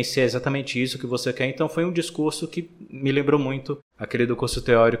muito bem se é exatamente isso que você quer. Então foi um discurso que me lembrou muito aquele do curso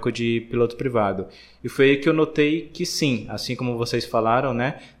teórico de piloto privado. E foi aí que eu notei que sim, assim como vocês falaram,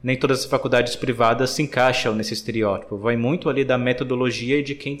 né, nem todas as faculdades privadas se encaixam nesse estereótipo. Vai muito ali da metodologia e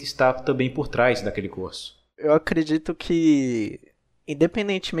de quem está também por trás daquele curso. Eu acredito que,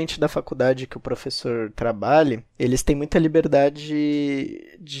 independentemente da faculdade que o professor trabalhe, eles têm muita liberdade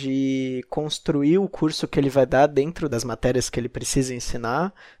de construir o curso que ele vai dar dentro das matérias que ele precisa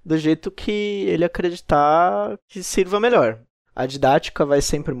ensinar, do jeito que ele acreditar que sirva melhor. A didática vai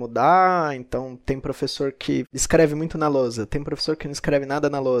sempre mudar, então tem professor que escreve muito na lousa, tem professor que não escreve nada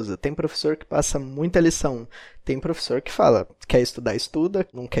na lousa, tem professor que passa muita lição, tem professor que fala, quer estudar, estuda,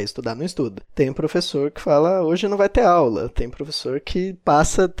 não quer estudar, não estuda. Tem professor que fala, hoje não vai ter aula, tem professor que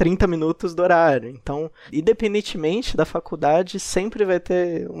passa 30 minutos do horário. Então, independentemente da faculdade, sempre vai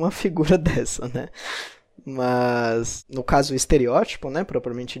ter uma figura dessa, né? Mas, no caso, o estereótipo, né,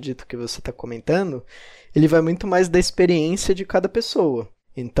 propriamente dito que você está comentando, ele vai muito mais da experiência de cada pessoa.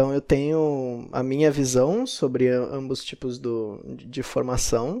 Então, eu tenho a minha visão sobre ambos tipos de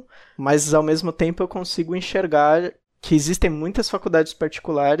formação, mas, ao mesmo tempo, eu consigo enxergar que existem muitas faculdades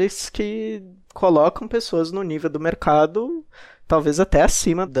particulares que colocam pessoas no nível do mercado, talvez até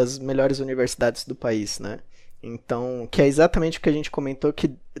acima das melhores universidades do país, né? Então, que é exatamente o que a gente comentou,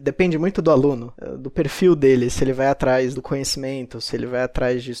 que depende muito do aluno, do perfil dele, se ele vai atrás do conhecimento, se ele vai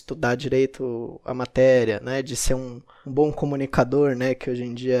atrás de estudar direito a matéria, né, de ser um bom comunicador, né, que hoje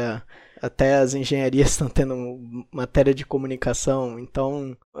em dia até as engenharias estão tendo matéria de comunicação.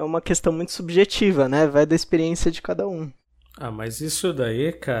 Então, é uma questão muito subjetiva, né, vai da experiência de cada um. Mas isso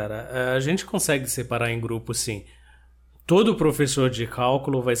daí, cara, a gente consegue separar em grupos, sim. Todo professor de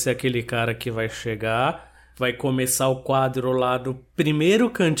cálculo vai ser aquele cara que vai chegar, vai começar o quadro lá do primeiro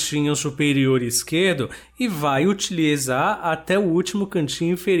cantinho superior esquerdo e vai utilizar até o último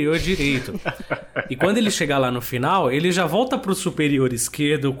cantinho inferior direito. E quando ele chegar lá no final, ele já volta para o superior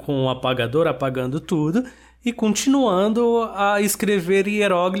esquerdo com o apagador apagando tudo e continuando a escrever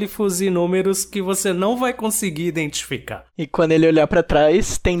hieróglifos e números que você não vai conseguir identificar. E quando ele olhar para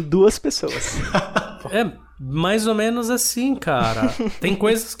trás, tem duas pessoas. Mais ou menos assim, cara. Tem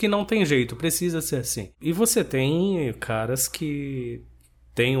coisas que não tem jeito, precisa ser assim. E você tem caras que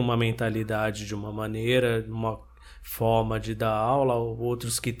têm uma mentalidade de uma maneira, uma forma de dar aula,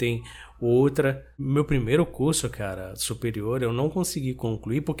 outros que têm outra. Meu primeiro curso, cara, superior, eu não consegui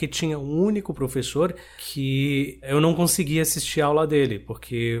concluir porque tinha um único professor que eu não conseguia assistir a aula dele,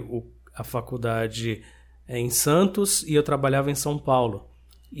 porque a faculdade é em Santos e eu trabalhava em São Paulo.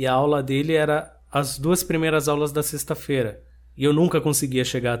 E a aula dele era as 2 primeiras aulas da sexta-feira. E eu nunca conseguia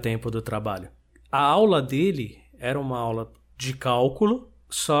chegar a tempo do trabalho. A aula dele era uma aula de cálculo,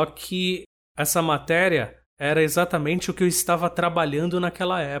 só que essa matéria era exatamente o que eu estava trabalhando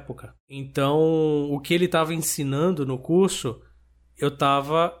naquela época. Então, o que ele estava ensinando no curso, eu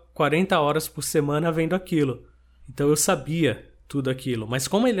estava 40 horas por semana vendo aquilo. Então, eu sabia tudo aquilo. Mas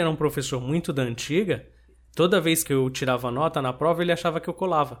como ele era um professor muito da antiga, toda vez que eu tirava nota na prova, ele achava que eu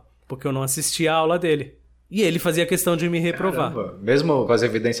colava, porque eu não assistia a aula dele. E ele fazia questão de me reprovar. Caramba. Mesmo com as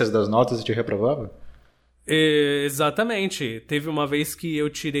evidências das notas, te reprovava? Exatamente. Teve uma vez que eu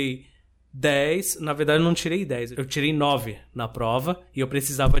tirei 10, na verdade eu não tirei 10, eu tirei 9 na prova e eu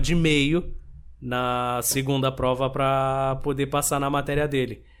precisava de meio na segunda prova para poder passar na matéria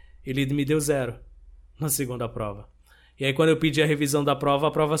dele. Ele me deu 0 na segunda prova. E aí quando eu pedi a revisão da prova,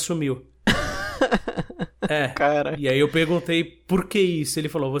 a prova sumiu. Cara. E aí eu perguntei por que isso. Ele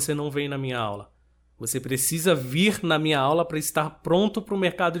falou, você não vem na minha aula. Você precisa vir na minha aula para estar pronto para o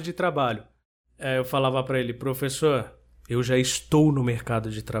mercado de trabalho. Eu falava para ele, professor, eu já estou no mercado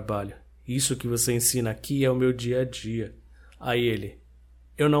de trabalho. Isso que você ensina aqui é o meu dia a dia. Aí ele,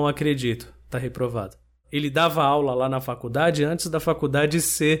 eu não acredito, tá reprovado. Ele dava aula lá na faculdade antes da faculdade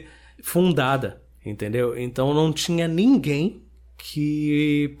ser fundada, entendeu? Então não tinha ninguém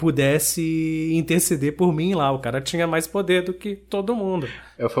que pudesse interceder por mim lá. O cara tinha mais poder do que todo mundo.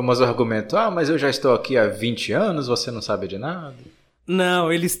 É o famoso argumento, mas eu já estou aqui há 20 anos, você não sabe de nada?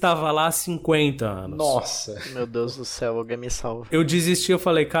 Não, ele estava lá há 50 anos. Nossa. Meu Deus do céu, alguém me salva. Eu desisti, eu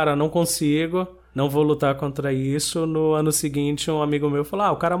falei, cara, não consigo, não vou lutar contra isso. No ano seguinte, um amigo meu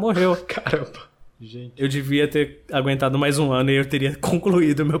falou, o cara morreu. Caramba, gente. Eu devia ter aguentado mais um ano e eu teria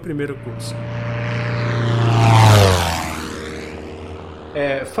concluído o meu primeiro curso.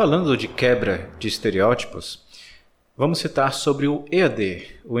 Falando de quebra de estereótipos, vamos citar sobre o EAD,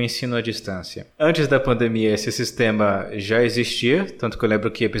 o ensino à distância. Antes da pandemia, esse sistema já existia, tanto que eu lembro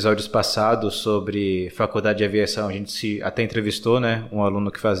que episódios passados sobre faculdade de aviação, a gente até entrevistou, né, um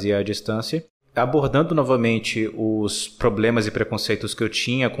aluno que fazia à distância. Abordando novamente os problemas e preconceitos que eu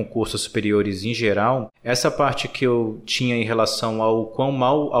tinha com cursos superiores em geral, essa parte que eu tinha em relação ao quão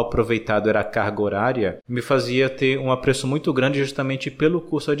mal aproveitado era a carga horária, me fazia ter um apreço muito grande justamente pelo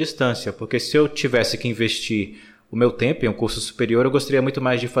curso à distância, porque se eu tivesse que investir o meu tempo em um curso superior, eu gostaria muito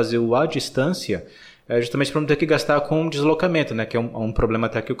mais de fazer o à distância, justamente para não ter que gastar com deslocamento, né? Que é um problema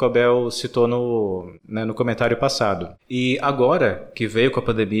até que o Cobel citou no comentário passado. E agora que veio com a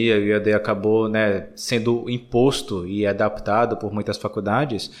pandemia e o EAD acabou, né, sendo imposto e adaptado por muitas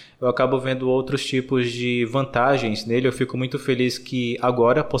faculdades, eu acabo vendo outros tipos de vantagens nele. Eu fico muito feliz que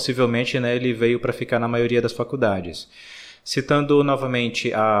agora, possivelmente, né, ele veio para ficar na maioria das faculdades. Citando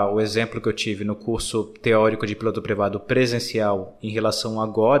novamente o exemplo que eu tive no curso teórico de piloto privado presencial em relação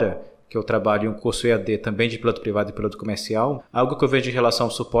agora, que eu trabalho em um curso EAD também de piloto privado e piloto comercial, algo que eu vejo em relação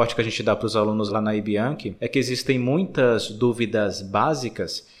ao suporte que a gente dá para os alunos lá na Ibianchi é que existem muitas dúvidas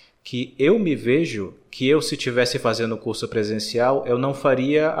básicas que eu me vejo que eu, se estivesse fazendo o curso presencial, eu não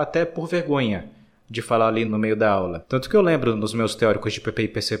faria até por vergonha de falar ali no meio da aula. Tanto que eu lembro nos meus teóricos de PP e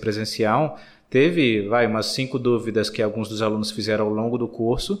PC presencial, teve umas 5 dúvidas que alguns dos alunos fizeram ao longo do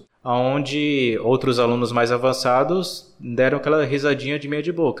curso, onde outros alunos mais avançados deram aquela risadinha de meia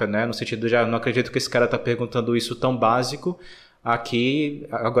de boca, né? No sentido de, não acredito que esse cara está perguntando isso tão básico aqui,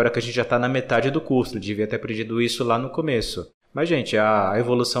 agora que a gente já está na metade do curso, devia ter aprendido isso lá no começo. Mas, gente, a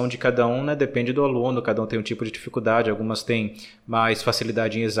evolução de cada um, né, depende do aluno, cada um tem um tipo de dificuldade, algumas têm mais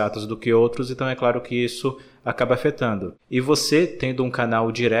facilidade em exatas do que outros, então é claro que isso acaba afetando. E você, tendo um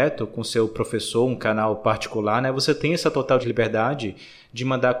canal direto com seu professor, um canal particular, né, você tem essa total liberdade de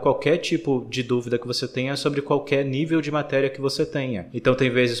mandar qualquer tipo de dúvida que você tenha sobre qualquer nível de matéria que você tenha. Então tem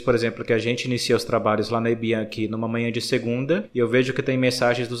vezes, por exemplo, que a gente inicia os trabalhos lá na Ibianchi numa manhã de segunda e eu vejo que tem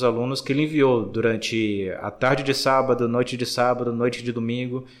mensagens dos alunos que ele enviou durante a tarde de sábado, noite de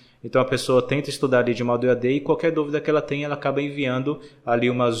domingo. Então a pessoa tenta estudar ali de modo EAD e qualquer dúvida que ela tenha, ela acaba enviando ali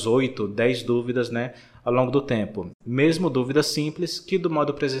umas 8, 10 dúvidas, né, ao longo do tempo. Mesmo dúvidas simples que do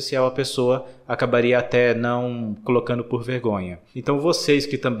modo presencial a pessoa acabaria até não colocando por vergonha. Então vocês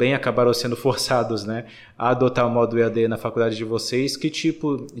que também acabaram sendo forçados, né, a adotar o modo EAD na faculdade de vocês, que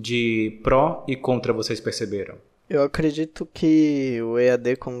tipo de pró e contra vocês perceberam? Eu acredito que o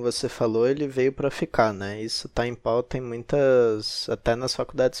EAD, como você falou, ele veio para ficar, né? Isso está em pauta em muitas... Até nas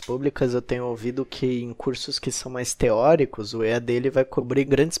faculdades públicas eu tenho ouvido que em cursos que são mais teóricos, o EAD ele vai cobrir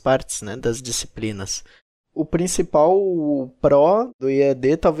grandes partes, né, das disciplinas. O principal pró do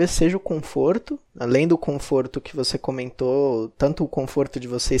EAD talvez seja o conforto. Além do conforto que você comentou, tanto o conforto de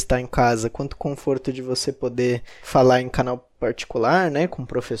você estar em casa, quanto o conforto de você poder falar em canal particular, né, com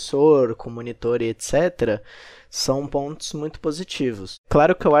professor, com monitor e etc., são pontos muito positivos.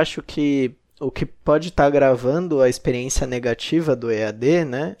 Claro que eu acho que o que pode estar agravando a experiência negativa do EAD,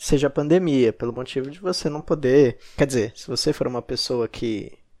 né, seja a pandemia, pelo motivo de você não poder... Quer dizer, se você for uma pessoa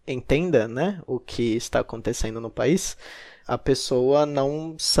que entenda, né, o que está acontecendo no país, a pessoa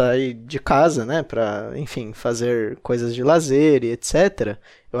não sai de casa, né, para, enfim, fazer coisas de lazer e etc.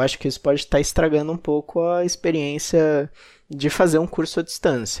 Eu acho que isso pode estar estragando um pouco a experiência de fazer um curso à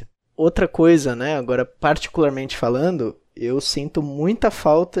distância. Outra coisa, né, agora particularmente falando, eu sinto muita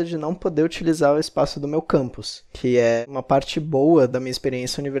falta de não poder utilizar o espaço do meu campus, que é uma parte boa da minha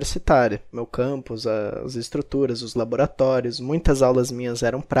experiência universitária. Meu campus, as estruturas, os laboratórios, muitas aulas minhas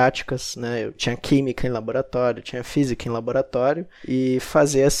eram práticas, né? Eu tinha química em laboratório, tinha física em laboratório, e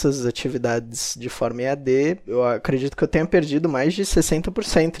fazer essas atividades de forma EAD, eu acredito que eu tenha perdido mais de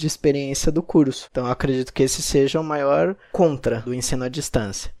 60% de experiência do curso. Então eu acredito que esse seja o maior contra do ensino à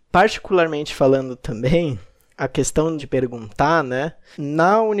distância. Particularmente falando também, a questão de perguntar, né?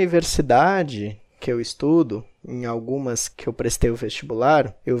 Na universidade que eu estudo, em algumas que eu prestei o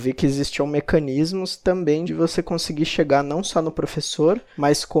vestibular, eu vi que existiam mecanismos também de você conseguir chegar não só no professor,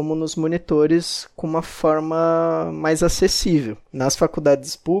 mas como nos monitores com uma forma mais acessível. Nas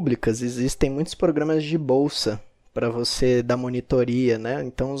faculdades públicas existem muitos programas de bolsa para você dar monitoria, né?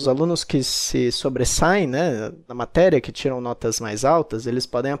 Então, os alunos que se sobressaem, né, na matéria, que tiram notas mais altas, eles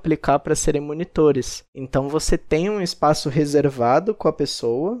podem aplicar para serem monitores. Então, você tem um espaço reservado com a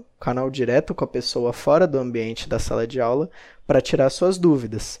pessoa, canal direto com a pessoa fora do ambiente da sala de aula, para tirar suas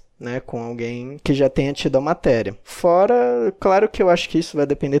dúvidas, né, com alguém que já tenha tido a matéria. Fora, claro que eu acho que isso vai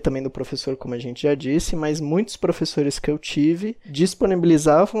depender também do professor, como a gente já disse, mas muitos professores que eu tive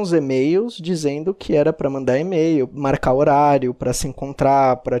disponibilizavam os e-mails dizendo que era para mandar e-mail, marcar horário, para se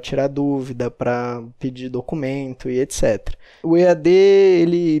encontrar, para tirar dúvida, para pedir documento e etc. O EAD,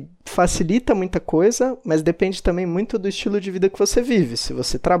 ele facilita muita coisa, mas depende também muito do estilo de vida que você vive. Se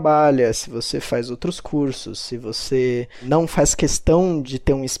você trabalha, se você faz outros cursos, se você não faz questão de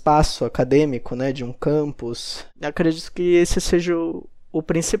ter um espaço acadêmico, né, de um campus. Eu acredito que esse seja o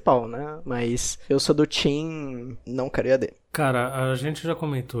principal, né? Mas eu sou do team não quero EAD. Cara, a gente já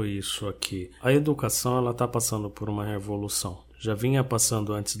comentou isso aqui. A educação, ela tá passando por uma revolução. Já vinha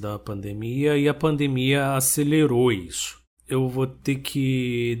passando antes da pandemia e a pandemia acelerou isso. Eu vou ter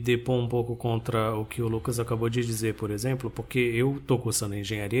que depor um pouco contra o que o Lucas acabou de dizer, por exemplo, porque eu estou cursando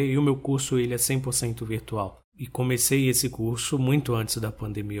engenharia e o meu curso ele é 100% virtual. E comecei esse curso muito antes da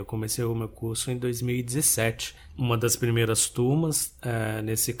pandemia. Eu comecei o meu curso em 2017. Uma das primeiras turmas,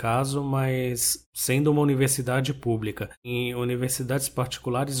 nesse caso, mas sendo uma universidade pública. Em universidades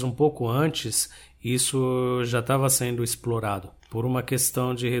particulares, um pouco antes, isso já estava sendo explorado. Por uma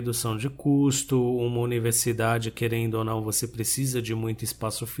questão de redução de custo, uma universidade, querendo ou não, você precisa de muito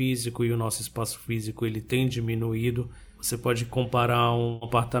espaço físico e o nosso espaço físico ele tem diminuído. Você pode comparar um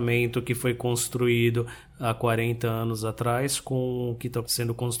apartamento que foi construído há 40 anos atrás com o que está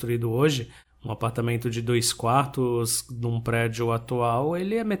sendo construído hoje. Um apartamento de 2 quartos num prédio atual,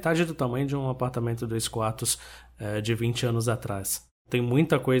 ele é metade do tamanho de um apartamento de 2 quartos de 20 anos atrás. Tem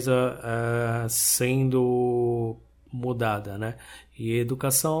muita coisa sendo mudada, né? E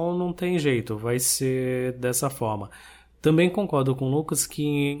educação não tem jeito, vai ser dessa forma. Também concordo com o Lucas que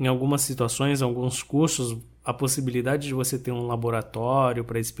em algumas situações, alguns cursos, a possibilidade de você ter um laboratório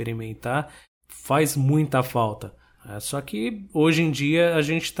para experimentar faz muita falta. Só que hoje em dia a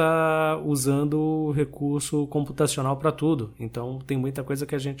gente está usando o recurso computacional para tudo. Então tem muita coisa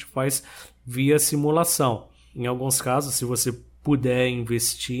que a gente faz via simulação. Em alguns casos, se você puder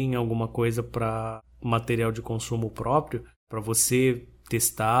investir em alguma coisa para material de consumo próprio, para você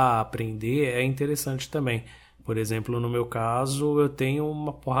testar, aprender, é interessante também. Por exemplo, no meu caso, eu tenho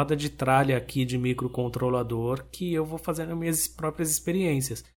uma porrada de tralha aqui de microcontrolador que eu vou fazendo minhas próprias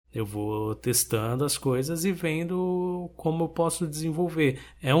experiências. Eu vou testando as coisas e vendo como eu posso desenvolver.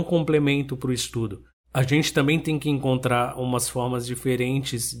 É um complemento para o estudo. A gente também tem que encontrar umas formas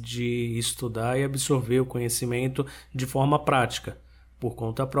diferentes de estudar e absorver o conhecimento de forma prática, por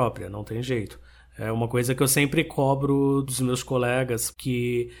conta própria, não tem jeito. É uma coisa que eu sempre cobro dos meus colegas,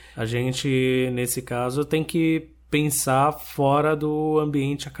 que a gente, nesse caso, tem que pensar fora do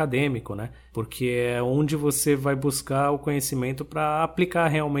ambiente acadêmico, né? Porque é onde você vai buscar o conhecimento para aplicar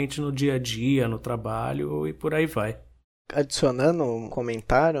realmente no dia a dia, no trabalho e por aí vai. Adicionando um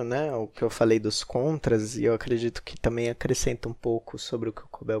comentário, né, o que eu falei dos contras, e eu acredito que também acrescenta um pouco sobre o que o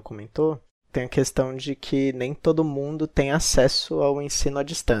Cobel comentou, tem a questão de que nem todo mundo tem acesso ao ensino à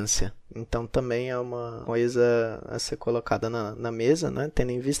distância. Então também é uma coisa a ser colocada na mesa, né?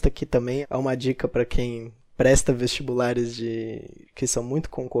 Tendo em vista que também é uma dica para quem presta vestibulares que são muito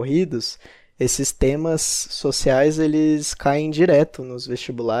concorridos. Esses temas sociais eles caem direto nos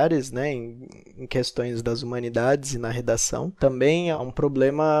vestibulares, né? Em questões das humanidades e na redação. Também é um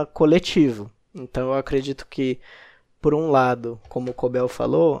problema coletivo. Então eu acredito que, por um lado, como o Cobel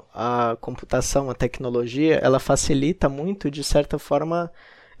falou, a computação, a tecnologia, ela facilita muito e, de certa forma,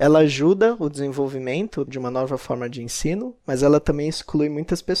 ela ajuda o desenvolvimento de uma nova forma de ensino, mas ela também exclui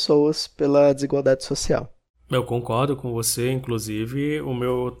muitas pessoas pela desigualdade social. Eu concordo com você, inclusive, o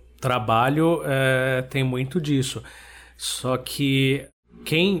meu trabalho tem muito disso. Só que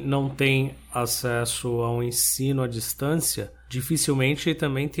quem não tem acesso ao ensino à distância, dificilmente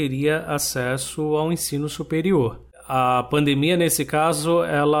também teria acesso ao ensino superior. A pandemia, nesse caso,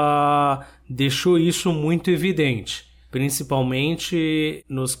 ela deixou isso muito evidente, principalmente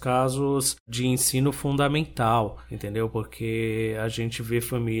nos casos de ensino fundamental, entendeu? Porque a gente vê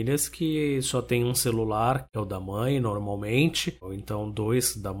famílias que só tem um celular, que é o da mãe normalmente, ou então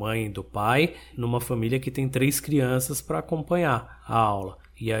 2 da mãe e do pai, numa família que tem 3 crianças para acompanhar a aula.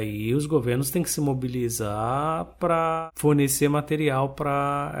 E aí os governos têm que se mobilizar para fornecer material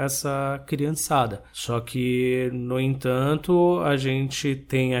para essa criançada. Só que, no entanto, a gente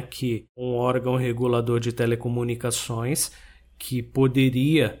tem aqui um órgão regulador de telecomunicações que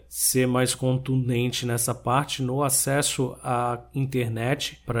poderia ser mais contundente nessa parte no acesso à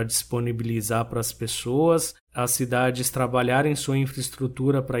internet para disponibilizar para as pessoas, as cidades trabalharem sua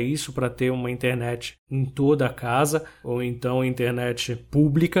infraestrutura para isso, para ter uma internet em toda a casa, ou então internet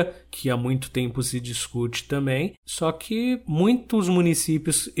pública, que há muito tempo se discute também. Só que muitos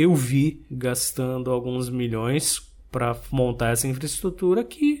municípios eu vi gastando alguns milhões para montar essa infraestrutura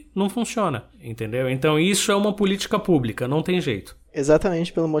que não funciona, entendeu? Então isso é uma política pública, não tem jeito.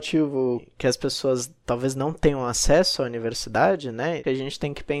 Exatamente pelo motivo que as pessoas talvez não tenham acesso à universidade, né? Que a gente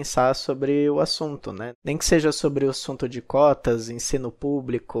tem que pensar sobre o assunto, né? Nem que seja sobre o assunto de cotas, ensino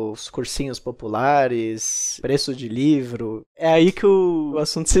público, os cursinhos populares, preço de livro. É aí que o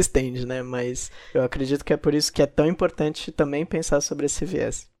assunto se estende, né? Mas eu acredito que é por isso que é tão importante também pensar sobre esse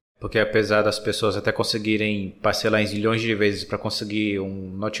viés. Porque apesar das pessoas até conseguirem parcelar em zilhões de vezes para conseguir um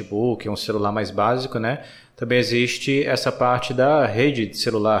notebook, um celular mais básico, né? Também existe essa parte da rede de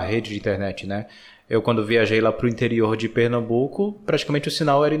celular, rede de internet, né? Eu, quando viajei lá para o interior de Pernambuco, praticamente o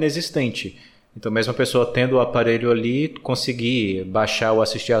sinal era inexistente. Então, mesmo a pessoa tendo o aparelho ali, conseguir baixar ou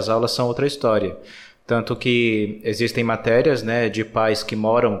assistir às aulas são outra história. Tanto que existem matérias, né, de pais que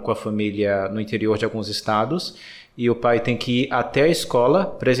moram com a família no interior de alguns estados e o pai tem que ir até a escola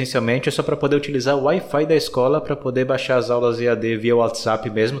presencialmente só para poder utilizar o Wi-Fi da escola para poder baixar as aulas EAD via WhatsApp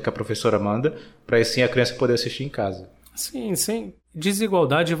mesmo, que a professora manda, para assim a criança poder assistir em casa. Sim, sim.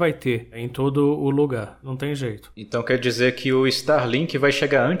 Desigualdade vai ter em todo o lugar, não tem jeito. Então quer dizer que o Starlink vai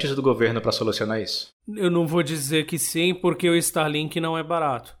chegar antes do governo para solucionar isso? Eu não vou dizer que sim, porque o Starlink não é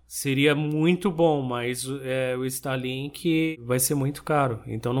barato. Seria muito bom, mas o Starlink vai ser muito caro.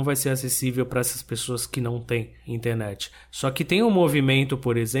 Então não vai ser acessível para essas pessoas que não têm internet. Só que tem um movimento,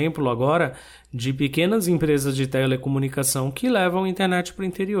 por exemplo, agora, de pequenas empresas de telecomunicação que levam internet para o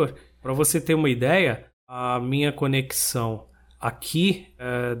interior. Para você ter uma ideia, a minha conexão aqui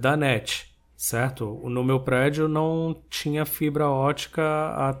é da NET, certo? No meu prédio não tinha fibra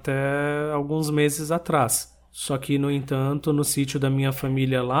ótica até alguns meses atrás. Só que, no entanto, no sítio da minha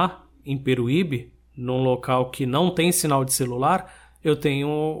família lá, em Peruíbe, num local que não tem sinal de celular, eu tenho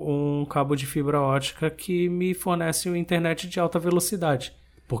um cabo de fibra ótica que me fornece uma internet de alta velocidade.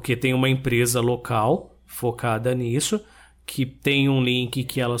 Porque tem uma empresa local focada nisso, que tem um link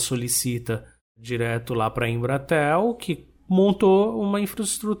que ela solicita direto lá para a Embratel, que montou uma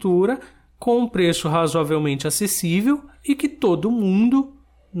infraestrutura com um preço razoavelmente acessível e que todo mundo,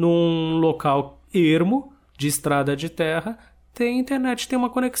 num local ermo, de estrada de terra, tem internet, tem uma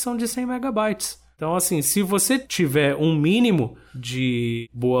conexão de 100 megabytes. Então, assim, se você tiver um mínimo de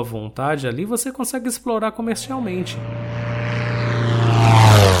boa vontade ali, você consegue explorar comercialmente.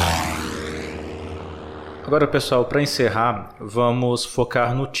 Agora, pessoal, para encerrar, vamos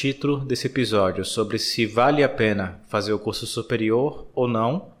focar no título desse episódio, sobre se vale a pena fazer o curso superior ou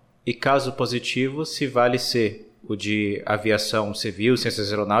não, e caso positivo, se vale ser o de aviação civil,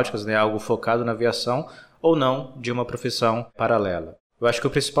 ciências aeronáuticas, né, algo focado na aviação, ou não, de uma profissão paralela. Eu acho que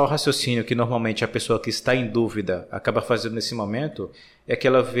o principal raciocínio que normalmente a pessoa que está em dúvida acaba fazendo nesse momento é que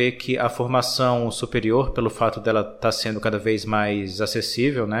ela vê que a formação superior, pelo fato dela estar sendo cada vez mais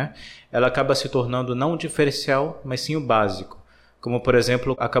acessível, né, ela acaba se tornando não o diferencial, mas sim o básico. Como, por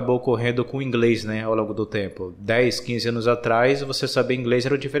exemplo, acabou ocorrendo com o inglês, né, ao longo do tempo. 10, 15 anos atrás, você saber inglês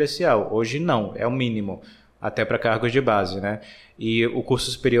era o diferencial. Hoje não, é o mínimo, até para cargos de base, né? E o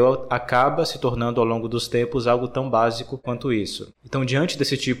curso superior acaba se tornando, ao longo dos tempos, algo tão básico quanto isso. Então, diante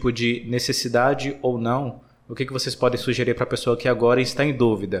desse tipo de necessidade ou não, o que vocês podem sugerir para a pessoa que agora está em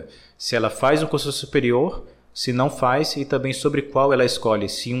dúvida? Se ela faz um curso superior, se não faz, e também sobre qual ela escolhe,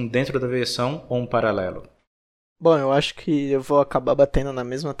 se um dentro da aviação ou um paralelo. Bom, eu acho que eu vou acabar batendo na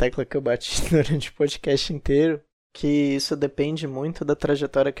mesma tecla que eu bati durante o podcast inteiro, que isso depende muito da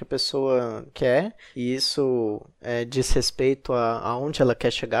trajetória que a pessoa quer, e isso diz respeito a onde ela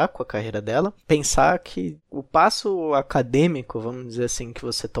quer chegar com a carreira dela. Pensar que o passo acadêmico, vamos dizer assim, que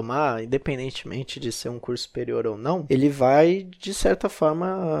você tomar, independentemente de ser um curso superior ou não, ele vai, de certa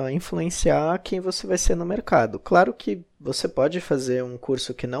forma, influenciar quem você vai ser no mercado. Claro que você pode fazer um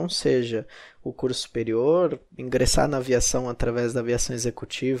curso que não seja o curso superior, ingressar na aviação através da aviação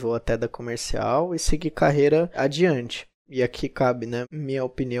executiva ou até da comercial e seguir carreira adiante. E aqui cabe, né, minha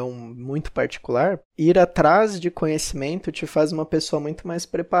opinião muito particular, ir atrás de conhecimento te faz uma pessoa muito mais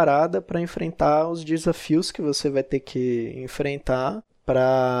preparada para enfrentar os desafios que você vai ter que enfrentar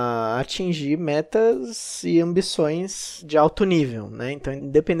para atingir metas e ambições de alto nível, né? Então,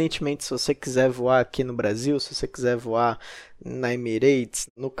 independentemente se você quiser voar aqui no Brasil, se você quiser voar na Emirates,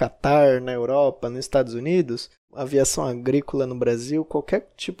 no Catar, na Europa, nos Estados Unidos, aviação agrícola no Brasil,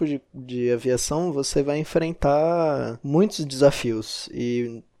 qualquer tipo de aviação, você vai enfrentar muitos desafios.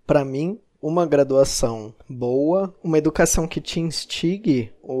 E, para mim, uma graduação boa, uma educação que te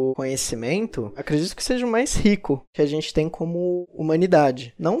instigue o conhecimento, acredito que seja o mais rico que a gente tem como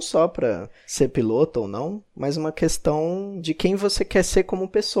humanidade. Não só para ser piloto ou não, mas uma questão de quem você quer ser como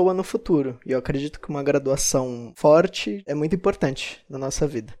pessoa no futuro. E eu acredito que uma graduação forte é muito importante na nossa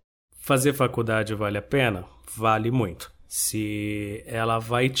vida. Fazer faculdade vale a pena? Vale muito. Se ela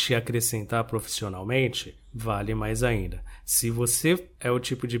vai te acrescentar profissionalmente, vale mais ainda. Se você é o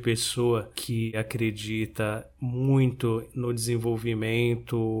tipo de pessoa que acredita muito no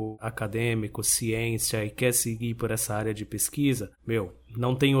desenvolvimento acadêmico, ciência e quer seguir por essa área de pesquisa,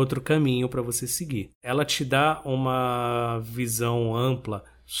 não tem outro caminho para você seguir. Ela te dá uma visão ampla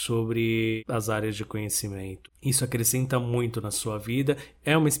sobre as áreas de conhecimento. Isso acrescenta muito na sua vida,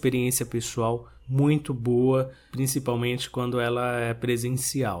 é uma experiência pessoal muito boa, principalmente quando ela é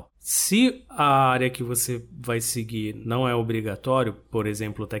presencial. Se a área que você vai seguir não é obrigatório, por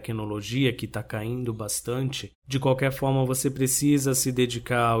exemplo, tecnologia, que está caindo bastante, de qualquer forma você precisa se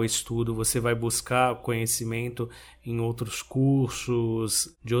dedicar ao estudo, você vai buscar conhecimento em outros cursos,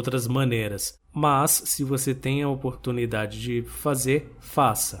 de outras maneiras. Mas, se você tem a oportunidade de fazer,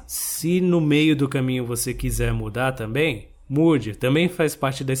 faça. Se no meio do caminho você quiser mudar também, mude, também faz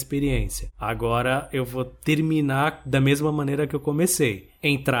parte da experiência. Agora eu vou terminar da mesma maneira que eu comecei.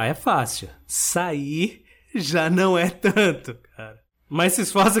 Entrar é fácil, sair já não é tanto, cara. Mas se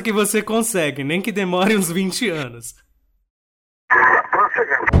esforça que você consegue, nem que demore uns 20 anos.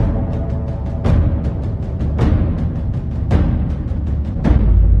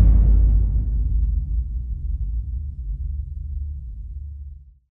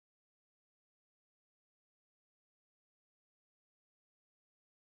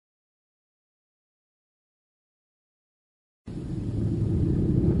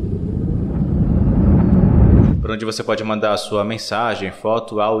 Por onde você pode mandar a sua mensagem,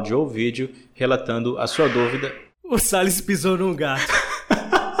 foto, áudio ou vídeo relatando a sua dúvida. O Salles pisou num gato.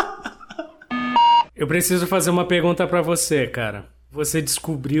 Eu preciso fazer uma pergunta pra você, cara. Você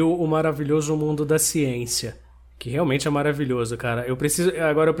descobriu o maravilhoso mundo da ciência, que realmente é maravilhoso, cara.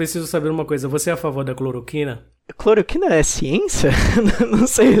 Agora eu preciso saber uma coisa. Você é a favor da cloroquina? Cloroquina é ciência? Não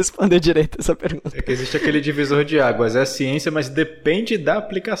sei responder direito essa pergunta. É que existe aquele divisor de águas. É ciência, mas depende da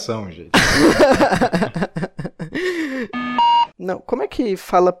aplicação, gente. Não, como é que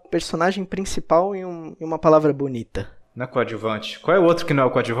fala personagem principal em uma palavra bonita? Na coadjuvante. Qual é o outro que não é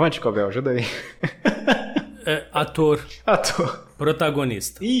o coadjuvante, Cobel? Ajuda aí. Ator.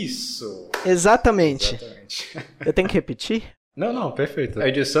 Protagonista. Isso. Exatamente. Eu tenho que repetir? Não, perfeito. A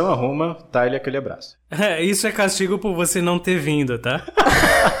edição arruma, tá-lhe aquele abraço. Isso é castigo por você não ter vindo, tá?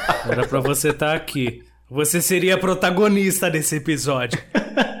 Era pra você estar aqui. Você seria protagonista desse episódio.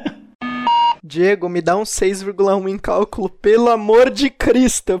 Diego, me dá um 6,1 em cálculo, pelo amor de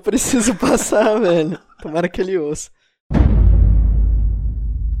Cristo, eu preciso passar, velho. Tomara que ele ouça.